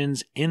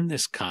conditions in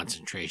this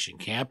concentration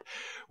camp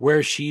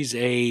where she's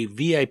a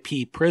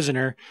VIP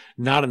prisoner,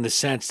 not in the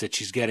sense that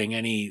she's getting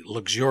any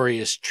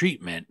luxurious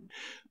treatment,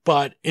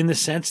 but in the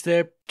sense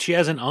that she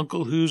has an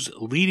uncle who's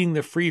leading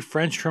the Free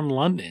French from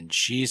London.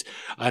 She's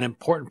an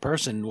important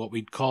person, what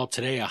we'd call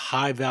today a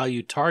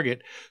high-value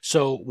target.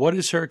 So what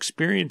is her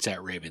experience at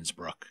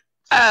Ravensbrück?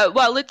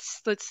 Well,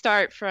 let's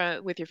start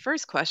with your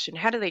first question.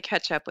 How do they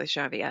catch up with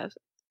Genevieve?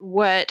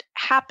 What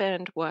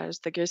happened was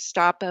the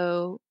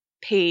Gestapo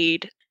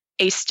paid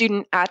a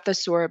student at the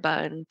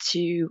Sorbonne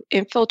to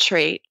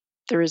infiltrate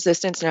the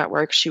resistance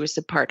network she was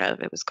a part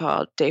of. It was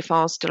called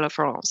Défense de la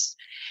France.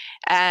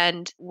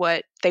 And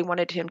what they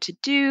wanted him to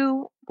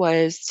do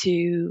was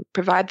to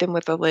provide them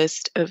with a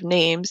list of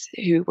names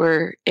who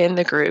were in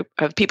the group,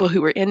 of people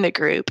who were in the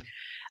group,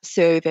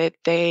 so that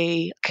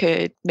they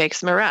could make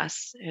some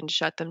arrests and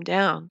shut them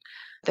down.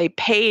 They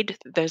paid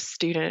the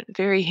student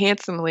very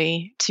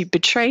handsomely to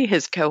betray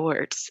his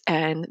cohorts,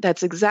 and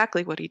that's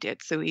exactly what he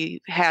did. So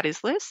he had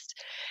his list,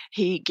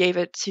 he gave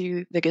it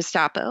to the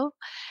Gestapo,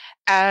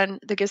 and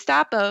the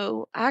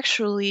Gestapo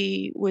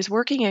actually was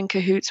working in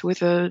cahoots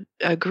with a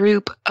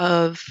group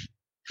of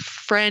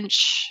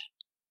French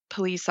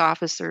police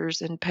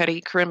officers and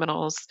petty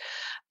criminals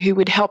who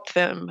would help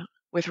them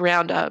with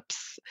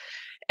roundups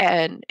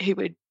and who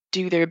would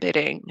do their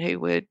bidding, who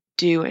would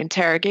do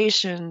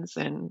interrogations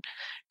and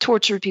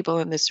torture people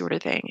and this sort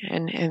of thing.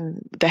 And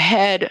the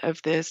head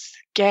of this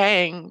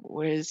gang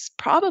was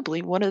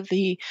probably one of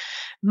the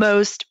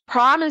most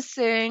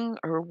promising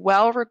or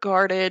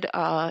well-regarded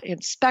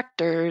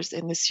inspectors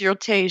in the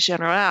Sûreté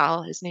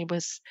Générale. His name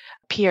was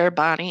Pierre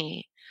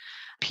Bani.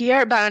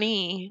 Pierre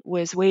Bani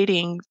was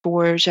waiting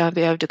for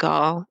Genevieve de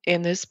Gaulle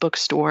in this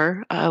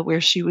bookstore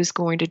where she was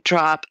going to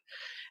drop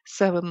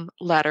some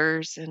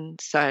letters and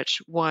such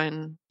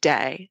one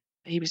day.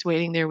 He was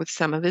waiting there with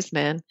some of his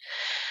men.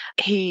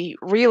 He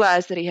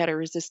realized that he had a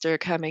resistor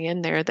coming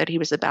in there that he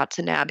was about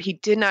to nab. He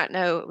did not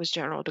know it was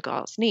General de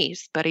Gaulle's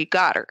niece, but he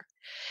got her.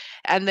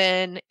 And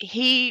then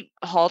he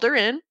hauled her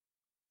in.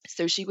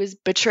 So she was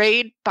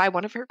betrayed by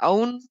one of her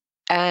own,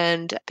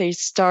 and they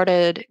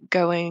started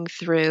going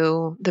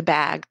through the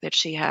bag that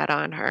she had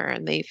on her,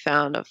 and they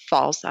found a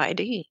false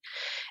ID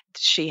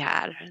she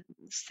had,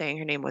 saying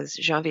her name was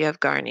Genevieve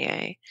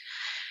Garnier.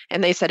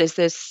 And they said,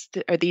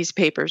 are these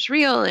papers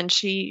real? And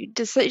she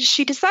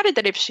decided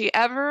that if she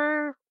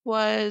ever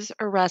was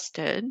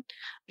arrested,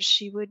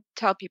 she would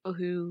tell people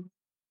who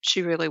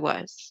she really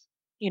was,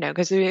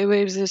 because it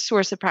was a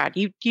source of pride.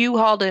 You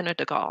hauled in a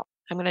de Gaulle.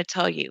 I'm going to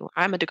tell you,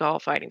 I'm a de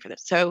Gaulle fighting for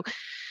this. So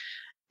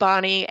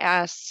Bonnie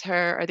asks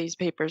her, are these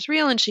papers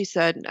real? And she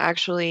said,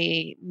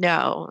 actually,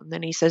 no. And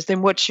then he says,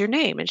 then what's your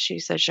name? And she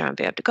says,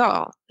 Genevieve de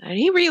Gaulle. And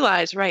he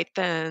realized right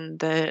then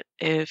that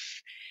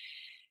if,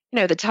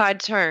 the tide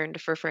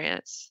turned for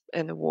France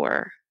in the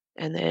war,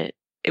 and that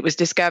it was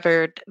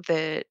discovered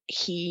that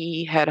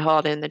he had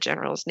hauled in the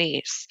general's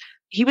niece,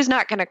 he was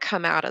not going to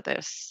come out of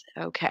this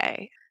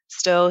okay.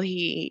 Still,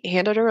 he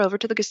handed her over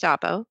to the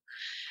Gestapo.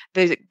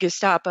 The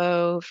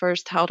Gestapo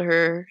first held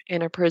her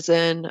in a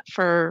prison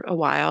for a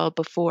while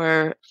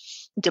before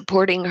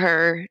deporting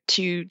her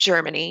to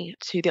Germany,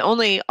 to the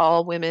only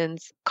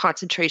all-women's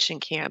concentration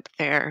camp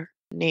there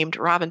named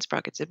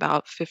Ravensbrück. It's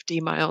about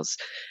 50 miles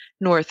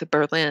north of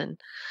Berlin.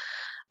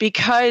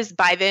 Because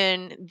by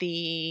then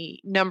the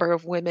number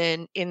of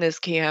women in this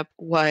camp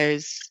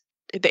was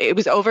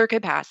over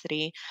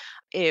capacity.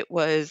 It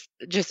was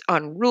just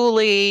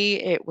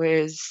unruly. It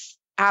was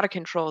out of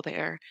control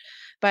there.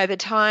 By the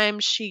time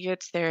she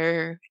gets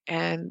there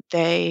and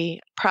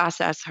they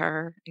process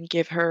her and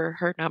give her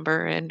her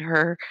number and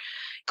her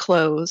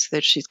clothes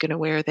that she's going to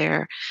wear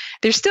there,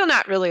 they're still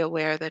not really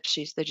aware that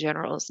she's the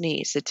general's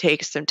niece. It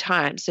takes some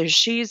time. So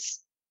she's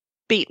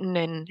beaten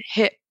and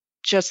hit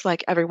just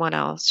like everyone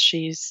else.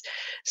 She's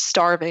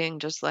starving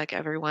just like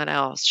everyone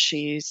else.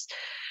 She's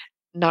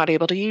not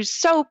able to use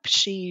soap.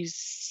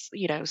 She's,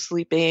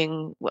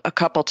 sleeping a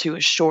couple to a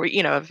short,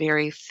 a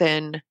very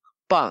thin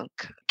bunk.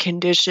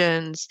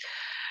 Conditions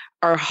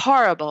are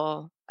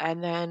horrible.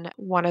 And then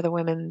one of the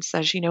women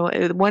says,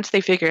 once they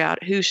figure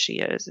out who she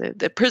is,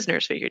 the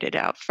prisoners figured it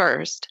out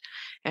first.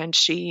 And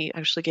she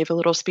actually gave a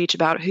little speech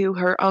about who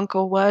her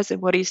uncle was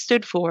and what he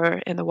stood for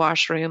in the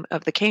washroom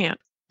of the camp.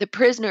 The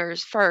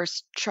prisoners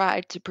first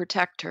tried to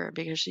protect her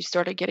because she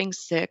started getting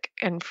sick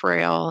and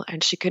frail,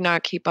 and she could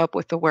not keep up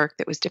with the work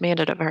that was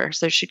demanded of her.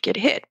 So she'd get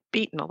hit,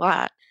 beaten a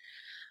lot.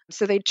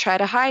 So they'd try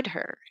to hide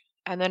her.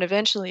 And then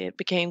eventually it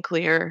became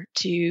clear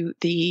to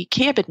the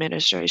camp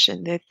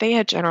administration that they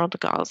had General de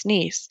Gaulle's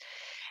niece.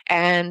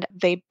 and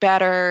they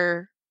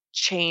better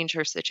change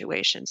her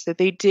situation. So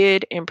they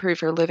did improve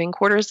her living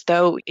quarters,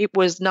 though it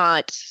was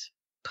not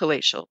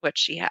palatial what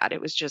she had. It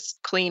was just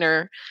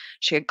cleaner.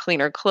 She had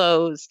cleaner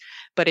clothes,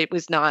 but it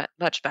was not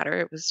much better.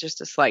 It was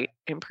just a slight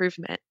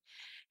improvement.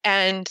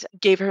 And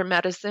gave her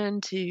medicine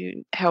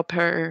to help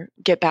her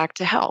get back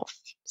to health.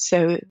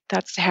 So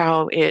that's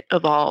how it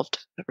evolved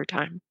over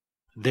time.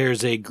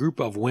 There's a group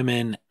of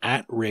women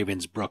at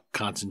Ravensbrück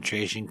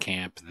concentration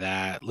camp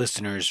that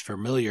listeners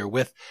familiar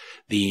with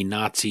the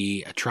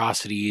Nazi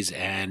atrocities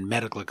and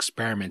medical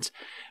experiments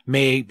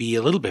may be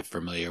a little bit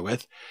familiar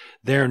with.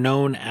 They're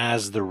known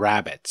as the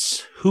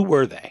Rabbits. Who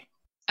were they?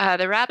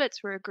 The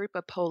Rabbits were a group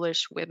of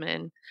Polish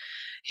women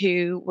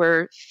who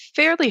were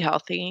fairly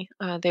healthy.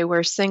 They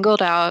were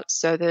singled out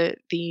so that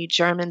the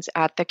Germans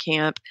at the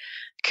camp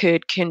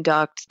could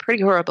conduct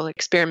pretty horrible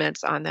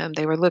experiments on them.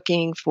 They were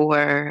looking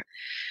for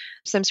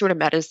some sort of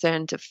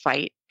medicine to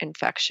fight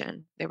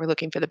infection. They were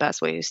looking for the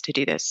best ways to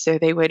do this. So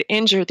they would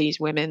injure these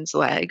women's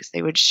legs.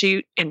 They would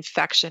shoot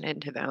infection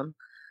into them.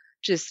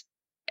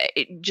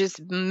 It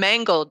just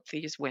mangled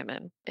these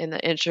women in the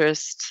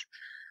interest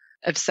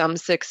of some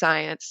sick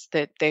science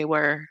that they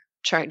were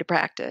trying to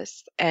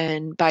practice.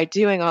 And by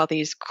doing all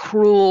these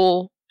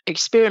cruel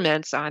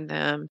experiments on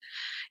them,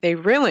 they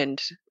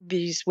ruined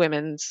these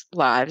women's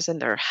lives and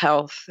their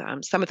health.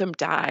 Some of them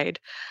died,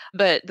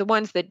 but the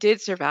ones that did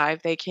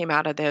survive, they came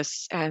out of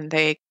this and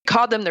they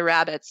called them the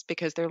Rabbits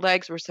because their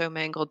legs were so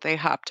mangled they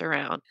hopped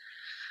around.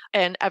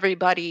 And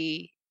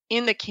everybody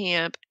in the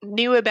camp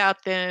knew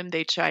about them.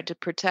 They tried to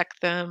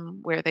protect them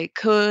where they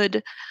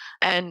could.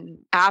 And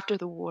after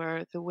the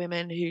war, the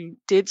women who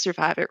did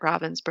survive at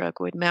Ravensbrück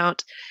would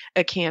mount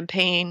a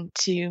campaign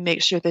to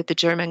make sure that the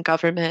German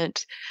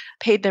government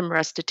paid them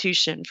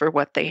restitution for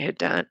what they had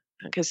done.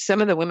 Because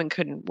some of the women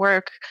couldn't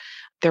work,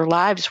 their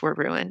lives were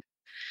ruined.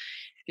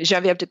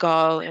 Genevieve de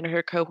Gaulle and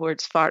her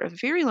cohorts fought a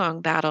very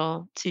long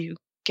battle to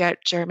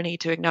get Germany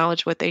to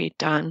acknowledge what they'd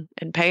done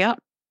and pay up.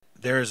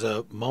 There's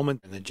a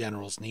moment in the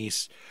General's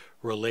Niece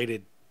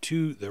related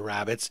to the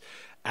Rabbits.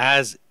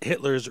 As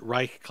Hitler's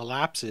Reich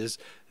collapses,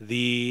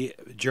 the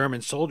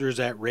German soldiers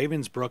at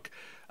Ravensbrück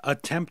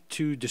attempt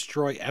to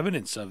destroy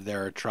evidence of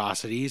their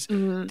atrocities.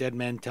 Mm-hmm. Dead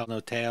men tell no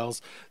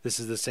tales.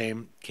 This is the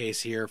same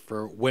case here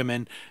for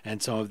women,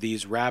 and some of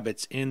these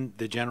rabbits in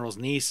the General's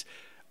Niece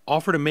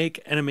offer to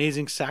make an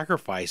amazing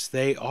sacrifice.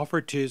 They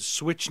offer to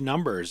switch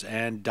numbers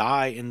and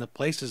die in the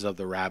places of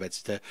the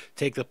rabbits to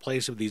take the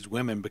place of these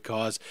women,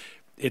 because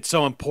it's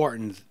so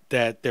important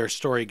that their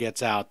story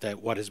gets out,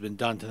 that what has been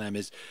done to them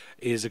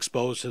is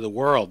exposed to the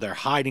world. They're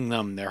hiding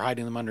them. They're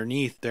hiding them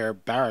underneath their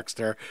barracks.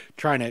 They're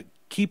trying to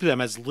keep them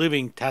as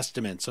living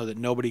testaments so that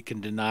nobody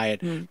can deny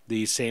it.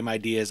 The same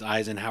idea as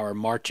Eisenhower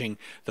marching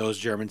those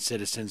German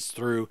citizens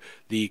through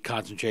the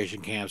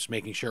concentration camps,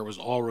 making sure it was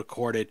all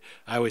recorded.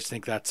 I always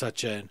think that's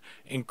such an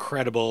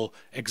incredible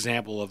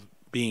example of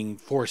being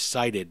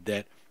foresighted,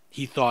 that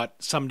he thought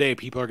someday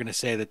people are going to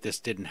say that this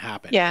didn't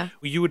happen. Yeah.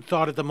 You would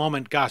thought at the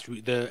moment, gosh,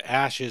 the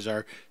ashes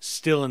are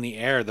still in the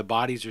air. The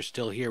bodies are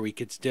still here. We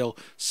could still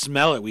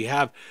smell it. We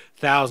have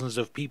thousands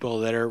of people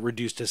that are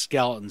reduced to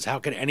skeletons. How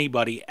could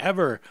anybody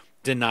ever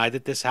deny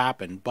that this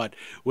happened? But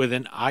with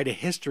an eye to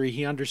history,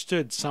 he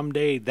understood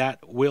someday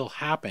that will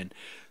happen.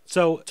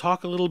 So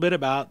talk a little bit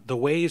about the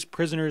ways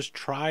prisoners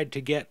tried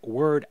to get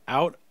word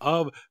out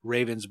of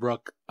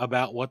Ravensbrück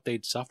about what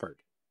they'd suffered.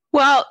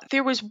 Well,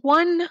 there was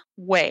one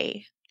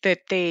way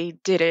that they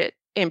did it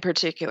in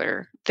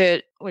particular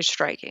that was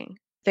striking.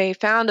 They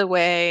found a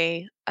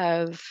way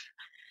of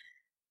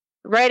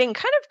writing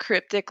kind of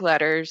cryptic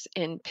letters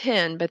in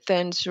pen, but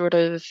then sort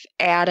of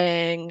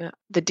adding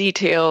the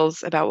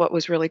details about what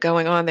was really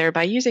going on there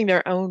by using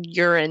their own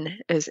urine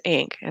as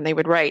ink. And they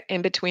would write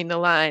in between the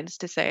lines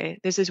to say,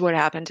 this is what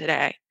happened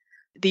today.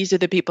 These are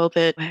the people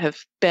that have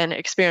been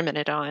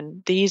experimented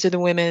on. These are the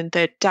women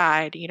that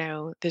died,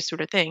 this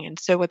sort of thing. And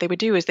so what they would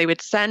do is they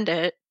would send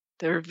it,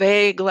 their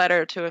vague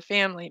letter, to a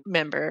family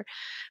member,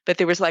 but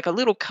there was like a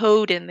little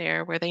code in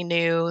there where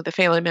the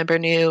family member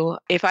knew,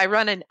 if I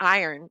run an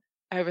iron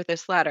over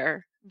this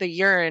letter, the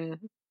urine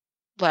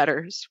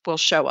letters will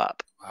show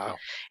up. Wow.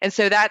 And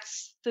so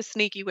that's the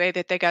sneaky way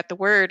that they got the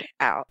word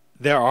out.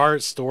 There are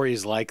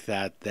stories like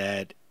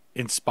that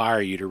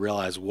inspire you to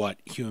realize what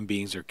human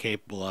beings are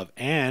capable of.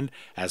 And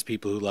as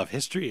people who love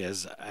history,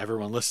 as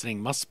everyone listening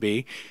must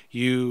be,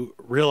 you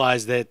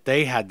realize that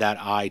they had that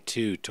eye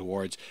too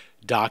towards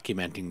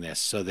documenting this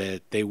so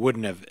that they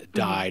wouldn't have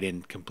died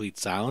in complete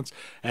silence.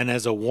 And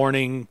as a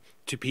warning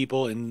to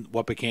people in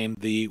what became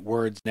the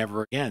words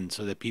never again,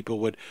 so that people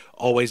would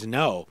always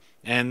know.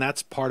 And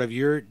that's part of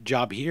your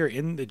job here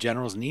in the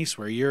General's Niece,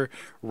 where you're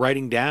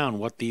writing down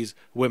what these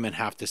women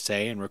have to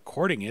say and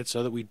recording it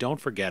so that we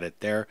don't forget it.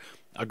 They're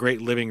a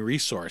great living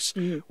resource.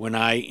 When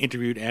I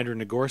interviewed Andrew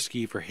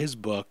Nagorski for his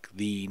book,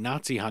 The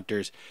Nazi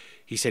Hunters,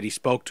 he said he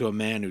spoke to a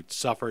man who'd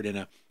suffered in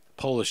a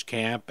Polish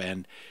camp,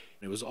 and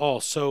it was all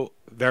so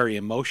very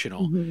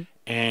emotional.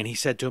 And he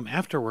said to him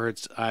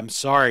afterwards, I'm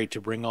sorry to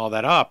bring all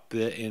that up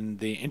in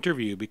the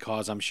interview,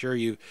 because I'm sure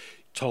you've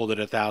told it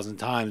 1,000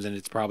 times and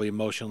it's probably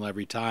emotional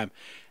every time.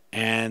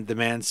 And the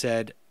man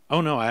said,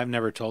 "Oh no, I've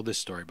never told this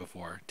story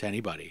before to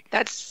anybody."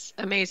 That's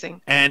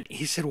amazing. And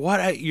he said,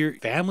 "What, your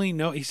family?"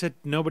 No, he said,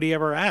 "Nobody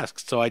ever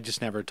asked, so I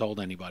just never told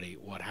anybody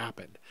what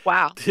happened."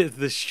 Wow.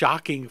 The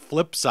shocking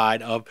flip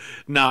side of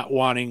not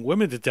wanting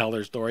women to tell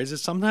their stories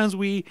is sometimes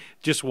we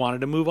just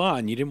wanted to move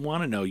on. You didn't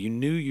want to know. You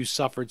knew you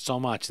suffered so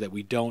much that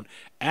we don't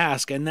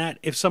ask. And that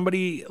if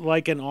somebody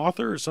like an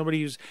author or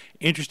somebody who's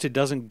interested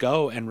doesn't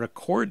go and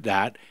record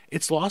that,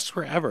 it's lost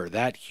forever.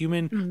 That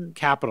human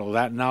capital,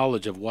 that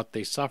knowledge of what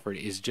they suffered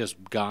is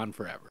just gone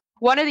forever.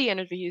 One of the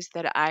interviews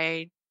that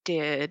I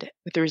did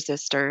with the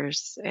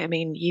resistors, I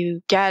mean, you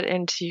get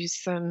into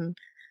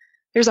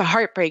there's a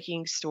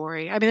heartbreaking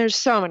story. I mean, there's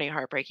so many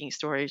heartbreaking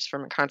stories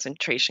from a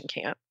concentration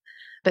camp.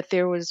 But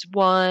there's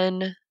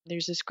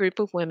this group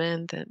of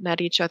women that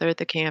met each other at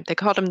the camp. They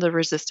called them the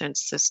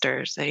Resistance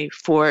Sisters. They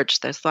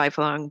forged this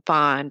lifelong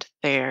bond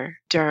there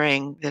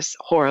during this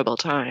horrible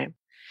time.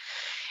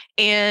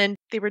 And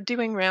they were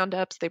doing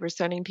roundups. They were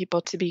sending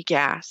people to be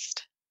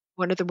gassed.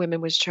 One of the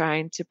women was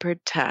trying to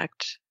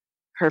protect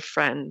her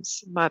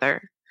friend's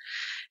mother,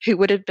 who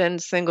would have been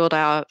singled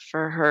out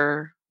for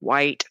her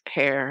white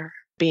hair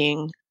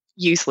being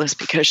useless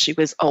because she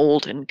was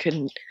old and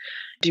couldn't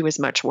do as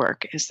much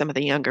work as some of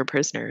the younger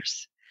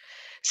prisoners.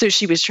 So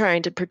she was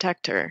trying to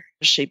protect her.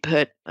 She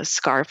put a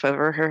scarf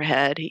over her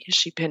head.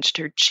 She pinched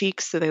her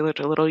cheeks so they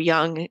looked a little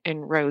young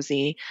and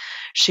rosy.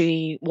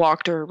 She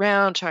walked her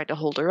around, tried to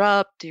hold her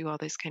up, do all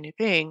this kind of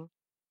thing.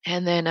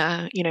 And then,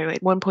 at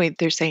one point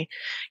they're saying,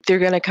 they're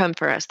going to come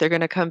for us. They're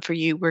going to come for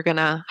you. We're going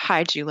to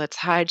hide you. Let's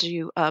hide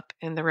you up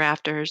in the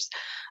rafters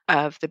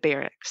of the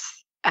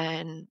barracks.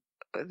 And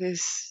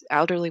this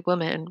elderly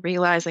woman,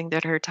 realizing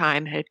that her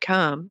time had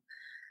come,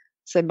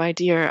 said, "My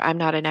dear, I'm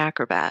not an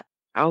acrobat.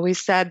 I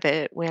always said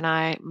that when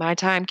my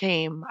time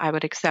came, I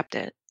would accept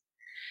it."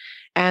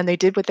 And they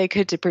did what they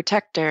could to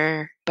protect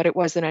her, but it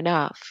wasn't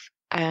enough.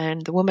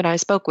 And the woman I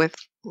spoke with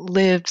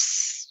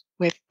lives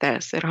with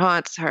this. It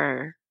haunts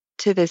her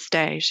to this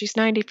day. She's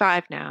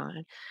 95 now.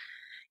 And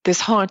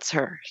this haunts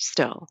her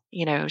still.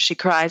 She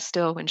cries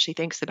still when she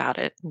thinks about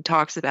it and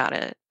talks about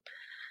it.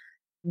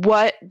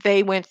 What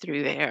they went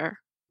through there,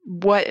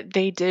 what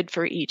they did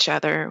for each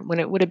other, when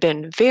it would have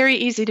been very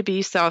easy to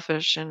be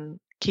selfish and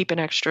keep an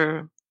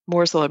extra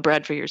morsel of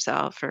bread for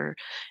yourself or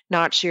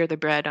not share the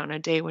bread on a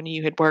day when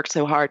you had worked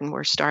so hard and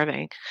were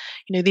starving.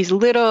 These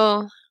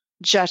little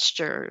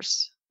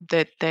gestures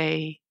that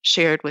they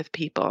shared with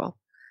people,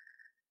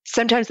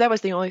 sometimes that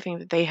was the only thing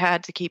that they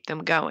had to keep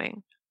them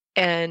going.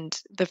 And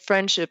the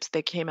friendships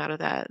that came out of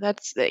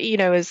that's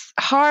as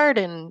hard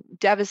and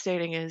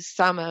devastating as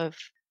some of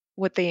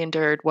what they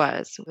endured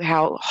was,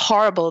 how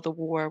horrible the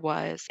war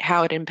was,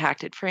 how it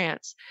impacted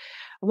France.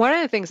 One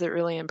of the things that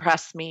really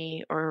impressed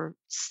me or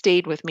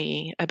stayed with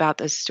me about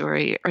this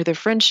story are the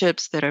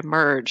friendships that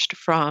emerged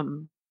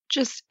from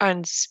just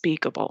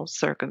unspeakable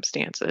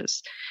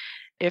circumstances.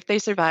 If they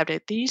survived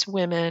it, these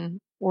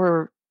women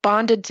were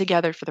bonded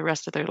together for the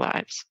rest of their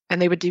lives,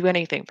 and they would do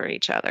anything for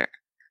each other.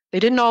 They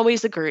didn't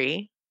always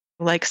agree,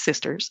 like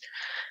sisters,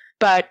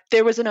 but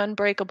there was an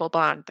unbreakable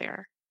bond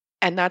there.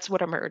 And that's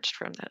what emerged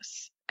from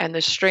this. And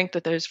the strength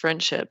of those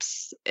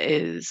friendships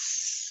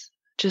is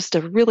just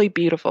a really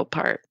beautiful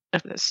part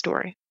of this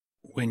story.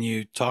 When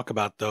you talk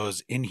about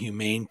those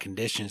inhumane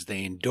conditions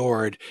they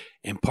endured,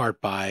 in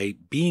part by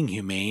being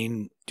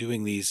humane,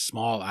 doing these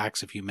small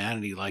acts of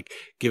humanity, like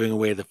giving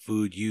away the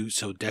food you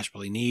so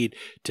desperately need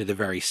to the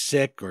very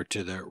sick or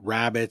to the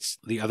rabbits,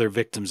 the other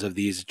victims of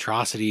these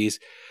atrocities.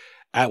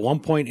 At one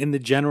point in The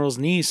General's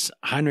Niece,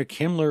 Heinrich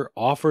Himmler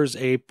offers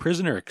a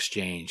prisoner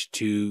exchange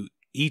to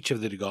each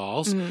of the de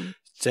Gaulles. Mm-hmm.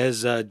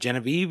 Says,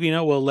 Genevieve,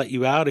 we'll let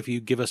you out if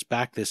you give us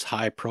back this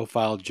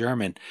high-profile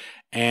German.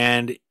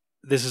 And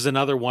this is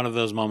another one of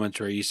those moments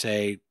where you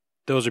say,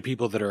 those are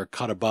people that are a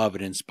cut above.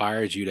 It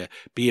inspires you to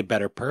be a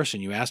better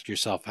person. You ask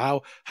yourself,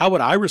 how would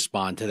I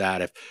respond to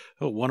that if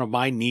one of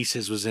my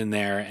nieces was in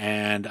there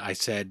and I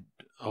said,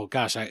 oh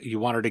gosh, you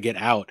want her to get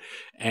out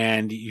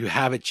and you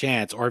have a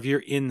chance, or if you're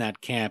in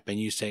that camp and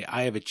you say,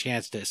 I have a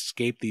chance to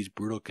escape these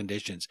brutal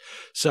conditions.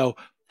 So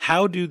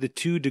how do the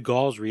two de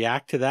Gaulles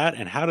react to that,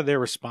 and how do their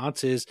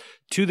responses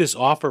to this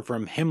offer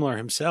from Himmler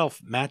himself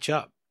match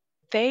up?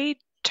 They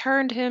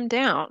turned him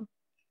down.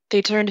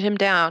 They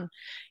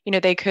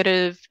could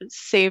have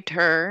saved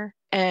her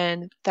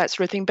and that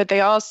sort of thing, but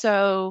they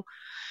also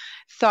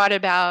thought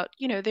about,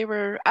 there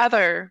were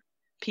other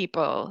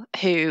people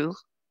who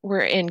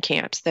were in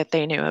camps that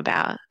they knew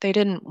about. They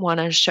didn't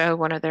want to show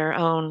one of their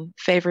own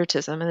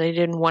favoritism, and they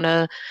didn't want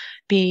to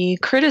be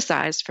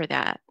criticized for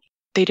that.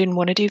 They didn't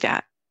want to do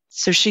that.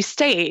 So she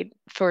stayed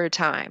for a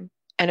time,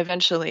 and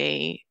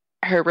eventually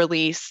her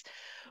release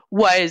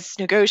was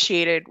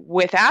negotiated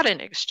without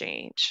an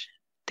exchange.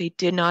 They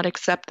did not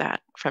accept that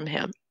from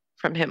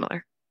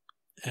Himmler.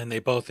 And they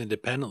both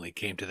independently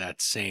came to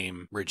that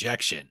same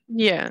rejection.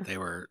 Yeah. They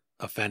were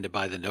offended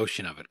by the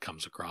notion of it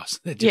comes across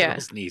the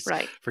General's Niece.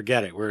 Right.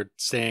 Forget it. We're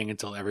staying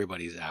until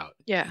everybody's out.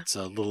 Yeah. It's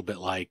a little bit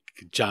like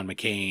John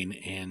McCain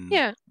in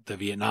the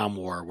Vietnam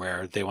War,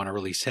 where they want to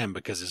release him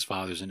because his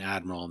father's an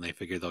admiral and they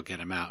figure they'll get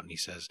him out. And he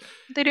says,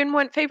 They didn't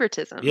want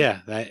favoritism.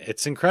 yeah,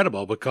 it's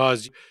incredible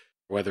because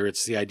whether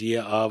it's the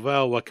idea of,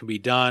 well, what can be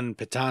done?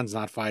 Petan's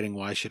not fighting.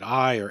 Why should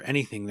I? Or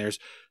anything. There's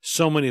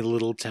so many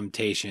little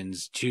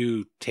temptations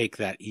to take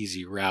that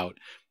easy route.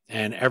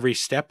 And every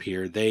step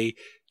here, they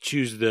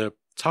choose the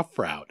tough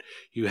route.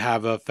 You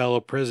have a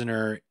fellow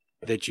prisoner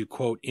that you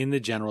quote in The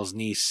General's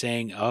Niece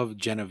saying of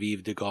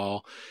Genevieve de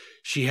Gaulle,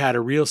 she had a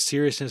real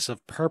seriousness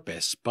of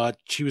purpose, but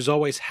she was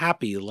always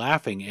happy,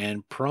 laughing,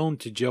 and prone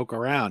to joke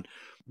around.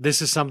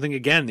 This is something,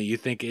 again, that you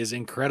think is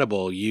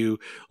incredible. You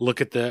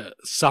look at the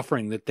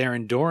suffering that they're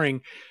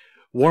enduring.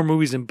 War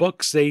movies and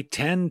books, they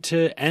tend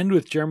to end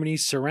with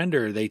Germany's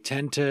surrender. They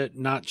tend to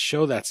not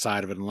show that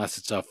side of it unless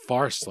it's a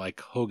farce like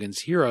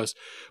Hogan's Heroes.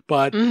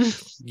 But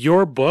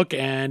your book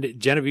and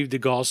Genevieve de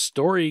Gaulle's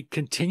story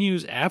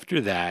continues after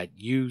that.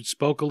 You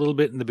spoke a little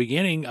bit in the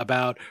beginning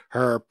about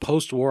her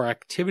post-war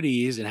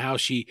activities and how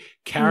she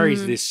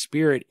carries this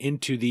spirit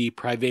into the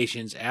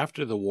privations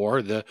after the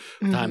war. The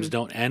times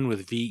don't end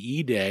with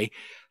VE Day.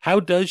 How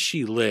does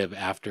she live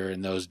after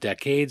in those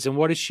decades, and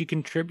what does she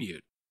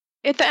contribute?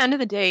 At the end of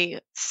the day,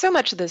 so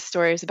much of this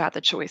story is about the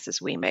choices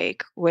we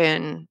make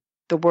when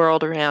the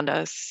world around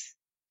us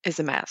is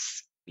a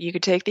mess. You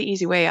could take the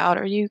easy way out,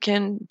 or you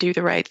can do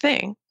the right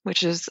thing,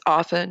 which is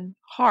often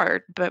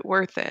hard, but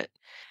worth it.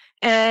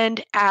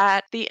 And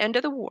at the end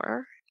of the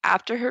war,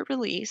 after her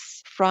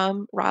release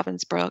from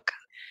Ravensbrück,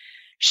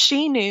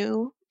 she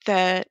knew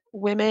that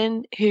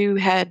women who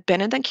had been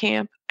in the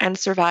camp and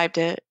survived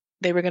it,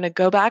 they were going to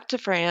go back to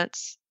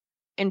France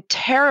in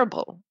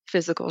terrible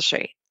physical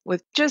shape,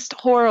 with just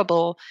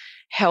horrible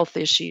health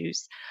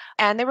issues.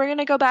 And they were going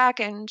to go back,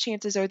 and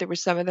chances are there were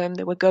some of them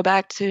that would go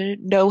back to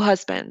no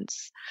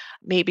husbands,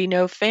 maybe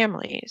no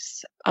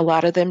families. A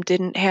lot of them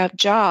didn't have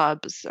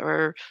jobs,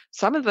 or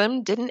some of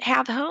them didn't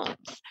have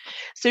homes.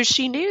 So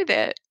she knew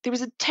that there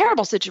was a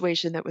terrible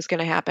situation that was going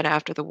to happen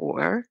after the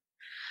war,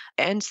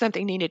 and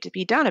something needed to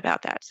be done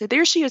about that. So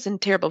there she is in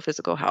terrible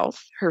physical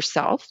health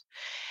herself,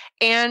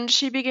 and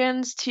she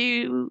begins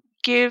to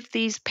give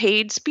these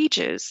paid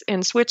speeches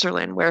in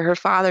Switzerland, where her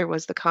father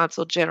was the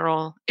consul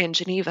general in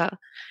Geneva.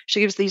 She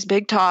gives these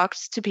big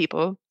talks to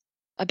people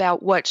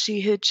about what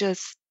she had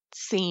just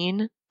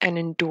seen and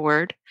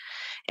endured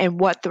and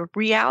what the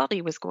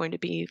reality was going to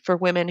be for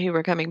women who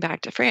were coming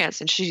back to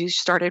France. And she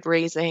started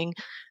raising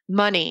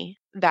money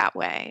that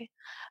way.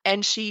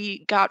 And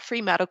she got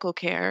free medical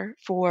care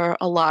for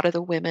a lot of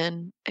the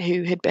women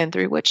who had been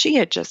through what she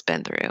had just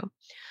been through.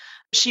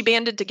 She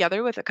banded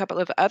together with a couple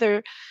of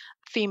other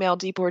female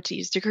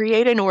deportees to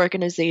create an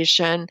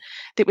organization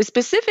that was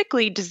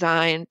specifically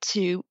designed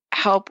to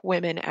help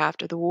women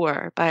after the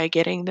war by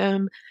getting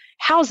them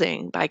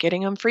housing, by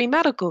getting them free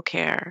medical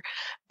care,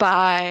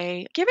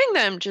 by giving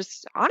them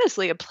just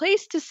honestly a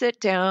place to sit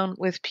down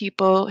with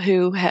people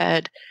who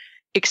had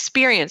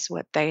experienced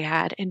what they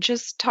had and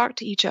just talk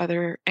to each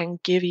other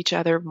and give each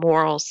other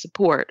moral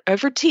support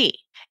over tea.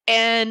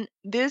 And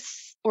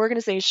this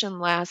organization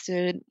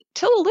lasted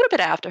till a little bit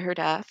after her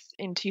death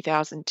in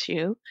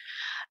 2002.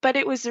 But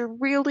it was a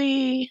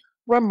really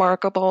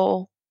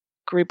remarkable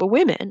group of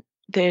women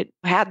that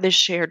had this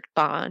shared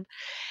bond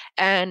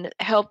and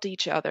helped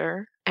each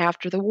other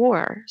after the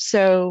war.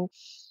 So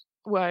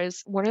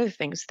was one of the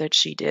things that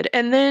she did.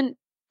 And then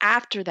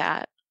after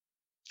that,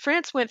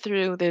 France went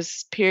through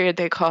this period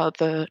they called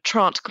the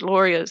 30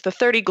 Glorious, the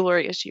 30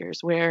 glorious years,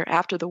 where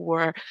after the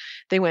war,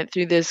 they went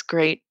through this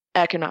great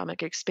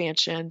economic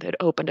expansion that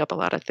opened up a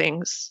lot of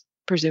things,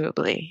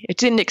 presumably. It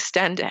didn't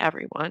extend to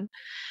everyone.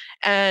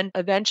 And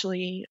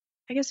eventually,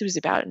 I guess it was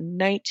about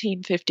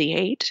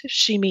 1958,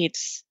 she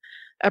meets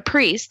a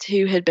priest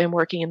who had been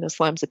working in the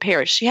slums of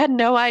Paris. She had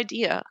no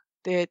idea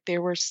that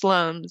there were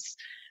slums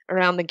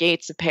around the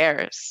gates of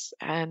Paris.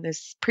 And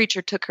this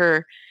preacher took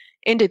her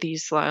into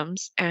these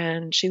slums,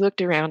 and she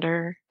looked around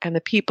her, and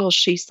the people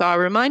she saw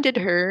reminded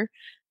her,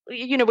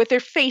 you know, with their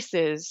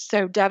faces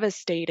so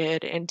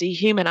devastated and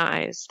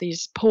dehumanized,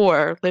 these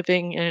poor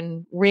living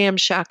in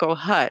ramshackle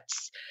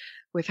huts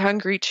with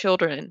hungry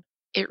children.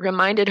 It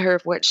reminded her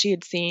of what she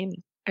had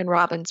seen in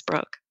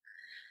Ravensbrück.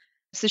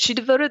 So she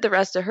devoted the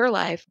rest of her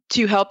life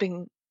to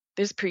helping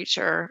this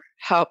preacher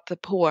help the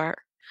poor.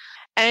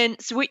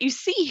 And so what you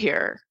see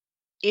here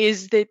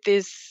is that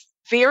this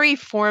very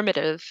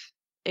formative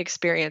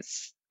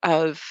experience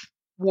of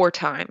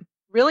wartime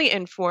really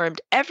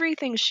informed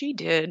everything she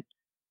did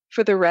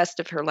for the rest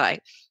of her life.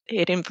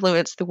 It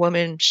influenced the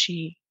woman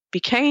she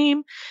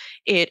became.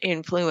 It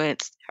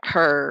influenced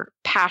her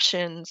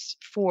passions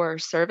for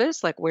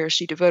service, like where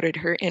she devoted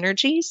her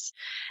energies.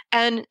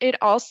 And it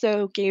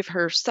also gave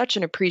her such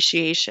an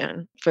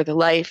appreciation for the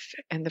life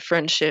and the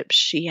friendships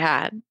she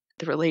had,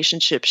 the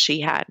relationships she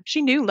had.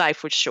 She knew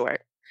life was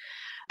short,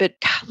 but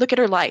God, look at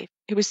her life.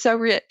 It was so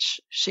rich.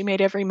 She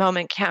made every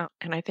moment count.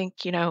 And I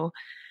think, you know,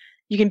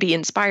 you can be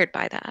inspired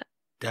by that.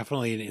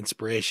 Definitely an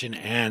inspiration.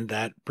 And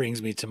that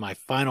brings me to my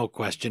final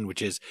question,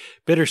 which is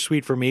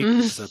bittersweet for me.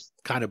 It's a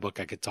kind of book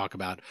I could talk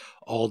about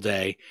all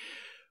day.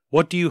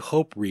 What do you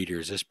hope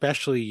readers,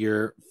 especially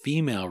your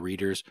female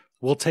readers,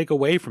 will take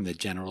away from The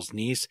General's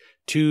Niece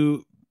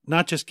to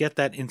not just get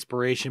that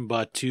inspiration,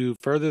 but to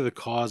further the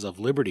cause of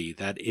liberty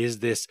that is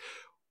this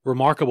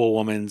remarkable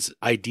woman's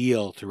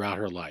ideal throughout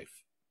her life?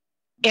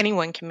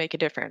 Anyone can make a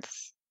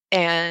difference.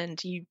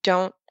 And you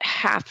don't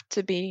have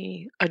to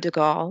be a de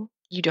Gaulle.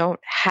 You don't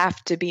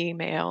have to be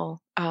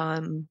male.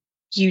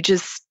 You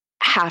just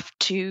have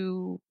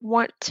to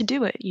want to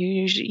do it.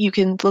 You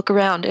can look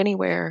around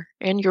anywhere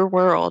in your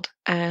world,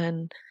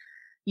 and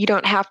you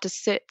don't have to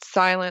sit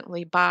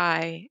silently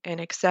by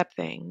and accept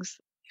things.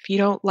 If you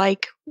don't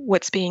like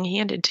what's being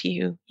handed to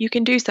you, you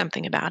can do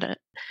something about it,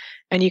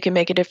 and you can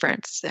make a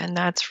difference. And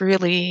that's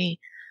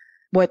really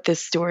what this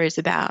story is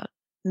about.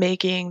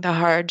 Making the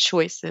hard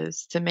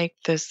choices to make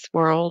this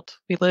world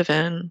we live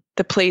in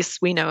the place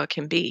we know it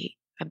can be,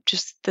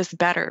 just this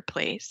better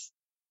place.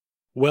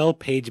 Well,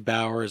 Paige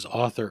Bowers,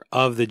 author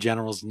of The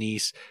General's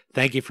Niece,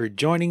 thank you for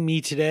joining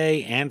me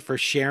today and for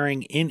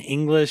sharing in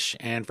English,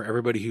 and for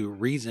everybody who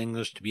reads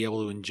English to be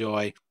able to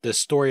enjoy the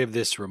story of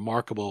this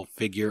remarkable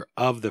figure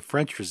of the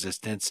French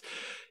resistance.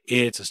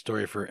 It's a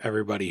story for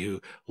everybody who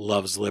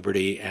loves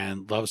liberty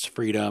and loves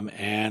freedom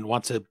and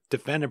wants to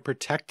defend and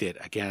protect it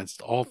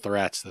against all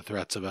threats, the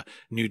threats of a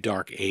new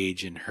dark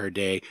age in her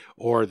day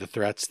or the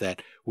threats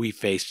that we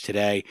face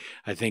today.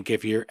 I think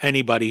if you're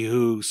anybody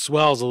who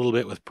swells a little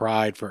bit with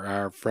pride for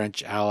our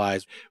French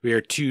allies, we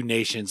are two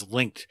nations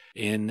linked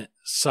in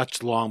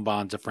such long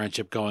bonds of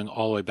friendship going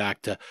all the way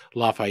back to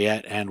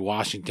Lafayette and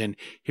Washington.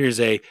 Here's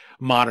a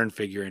modern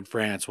figure in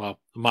France, well,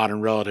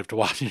 modern relative to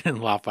Washington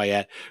and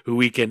Lafayette, who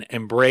we can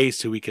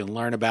embrace, who we can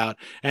learn about,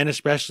 and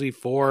especially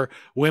for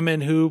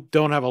women who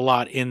don't have a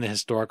lot in the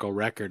historical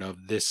record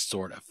of this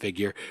sort of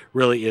figure.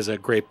 Really is a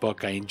great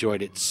book. I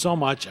enjoyed it so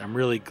much. I'm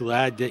really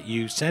glad that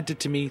you sent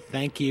it to me.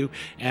 Thank you,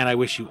 and I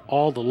wish you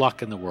all the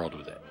luck in the world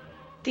with it.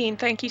 Dean,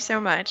 thank you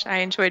so much. I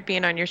enjoyed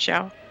being on your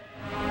show.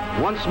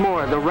 Once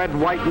more, the red,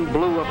 white, and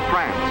blue of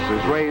France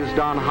is raised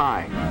on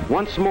high.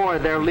 Once more,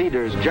 their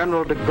leaders,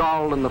 General de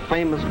Gaulle and the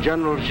famous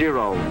General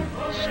Giraud,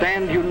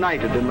 stand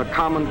united in the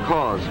common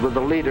cause with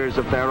the leaders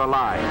of their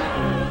allies.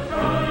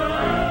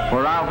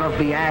 For out of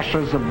the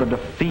ashes of the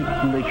defeat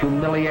and the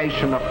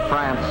humiliation of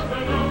France,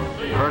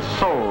 her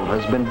soul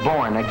has been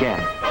born again.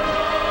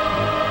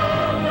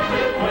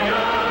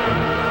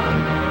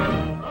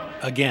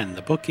 Again,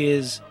 the book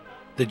is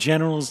The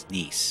General's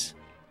Niece,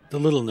 the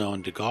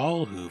little-known de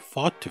Gaulle who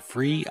fought to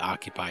free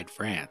occupied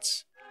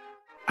France.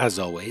 As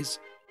always,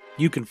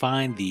 you can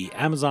find the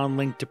Amazon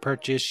link to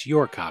purchase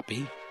your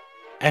copy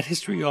at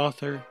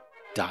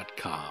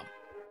historyauthor.com,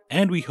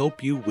 and we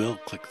hope you will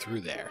click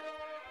through there,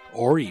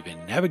 or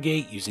even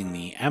navigate using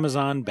the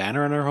Amazon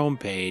banner on our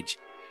homepage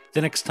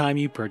the next time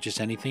you purchase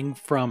anything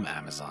from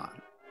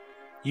Amazon.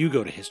 You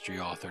go to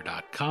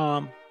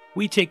historyauthor.com,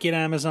 we take you to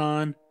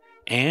Amazon,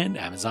 and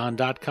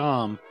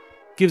Amazon.com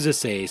gives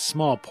us a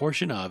small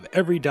portion of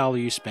every dollar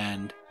you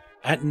spend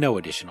at no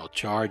additional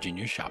charge in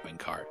your shopping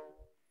cart.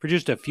 For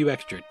just a few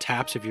extra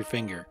taps of your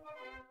finger,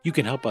 you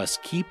can help us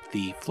keep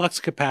the flux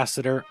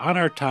capacitor on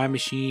our time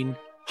machine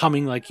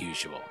humming like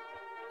usual.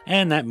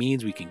 And that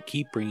means we can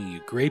keep bringing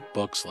you great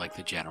books like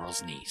The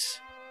General's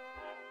Niece.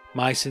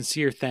 My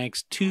sincere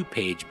thanks to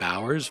Paige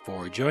Bowers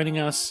for joining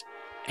us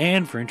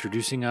and for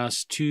introducing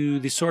us to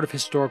the sort of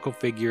historical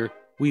figure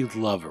we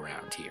love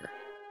around here.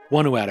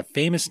 One who had a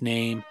famous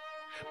name,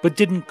 but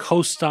didn't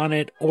coast on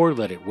it or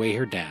let it weigh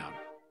her down.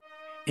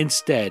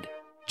 Instead,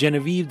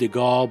 Genevieve de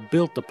Gaulle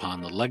built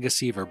upon the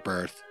legacy of her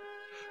birth,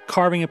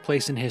 carving a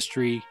place in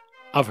history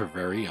of her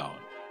very own.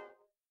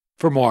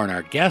 For more on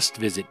our guest,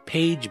 visit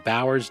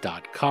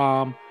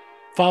paigebowers.com,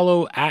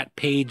 follow at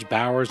Paige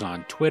Bowers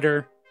on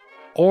Twitter,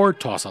 or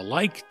toss a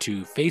like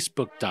to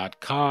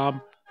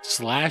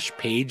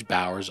facebook.com/Paige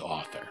Bowers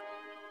author.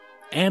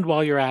 And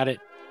while you're at it,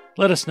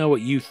 let us know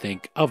what you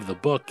think of the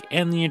book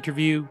and the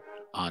interview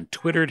on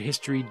Twitter at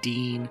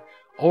HistoryDean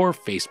or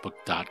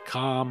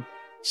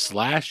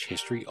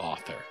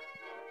Facebook.com/HistoryAuthor.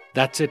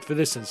 That's it for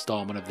this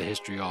installment of the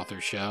History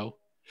Author Show.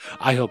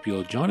 I hope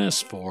you'll join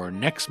us for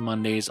next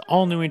Monday's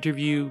all-new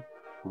interview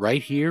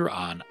right here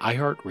on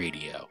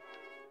iHeartRadio.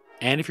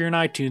 And if you're an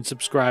iTunes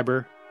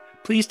subscriber,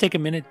 please take a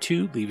minute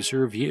to leave us a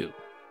review.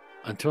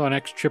 Until our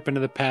next trip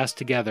into the past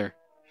together,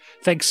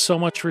 thanks so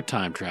much for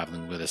time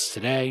traveling with us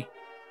today,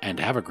 and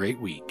have a great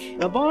week.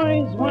 The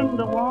boys won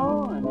the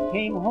war and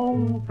came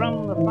home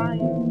from the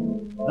fight.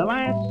 The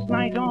last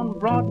night on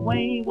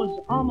Broadway was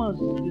almost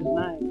his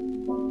night.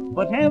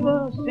 But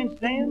ever since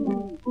then,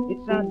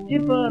 it's a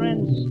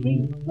different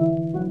street.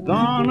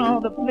 Gone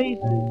are the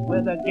places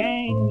where the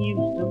gang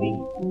used to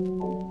meet.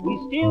 We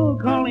still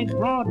call it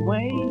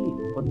Broadway,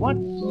 but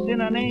what's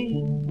in a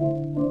name?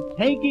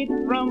 Take it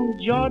from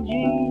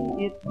Georgie,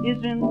 it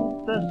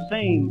isn't the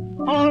same.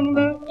 On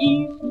the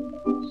east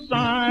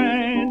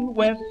side,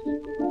 west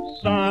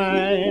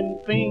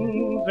side,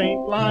 things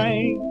ain't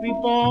like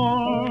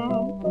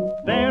before.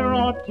 There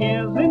are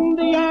tears in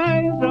the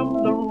eyes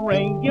of the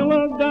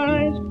regular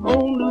guys.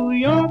 Oh, New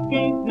York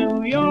ain't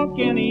New York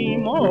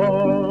anymore.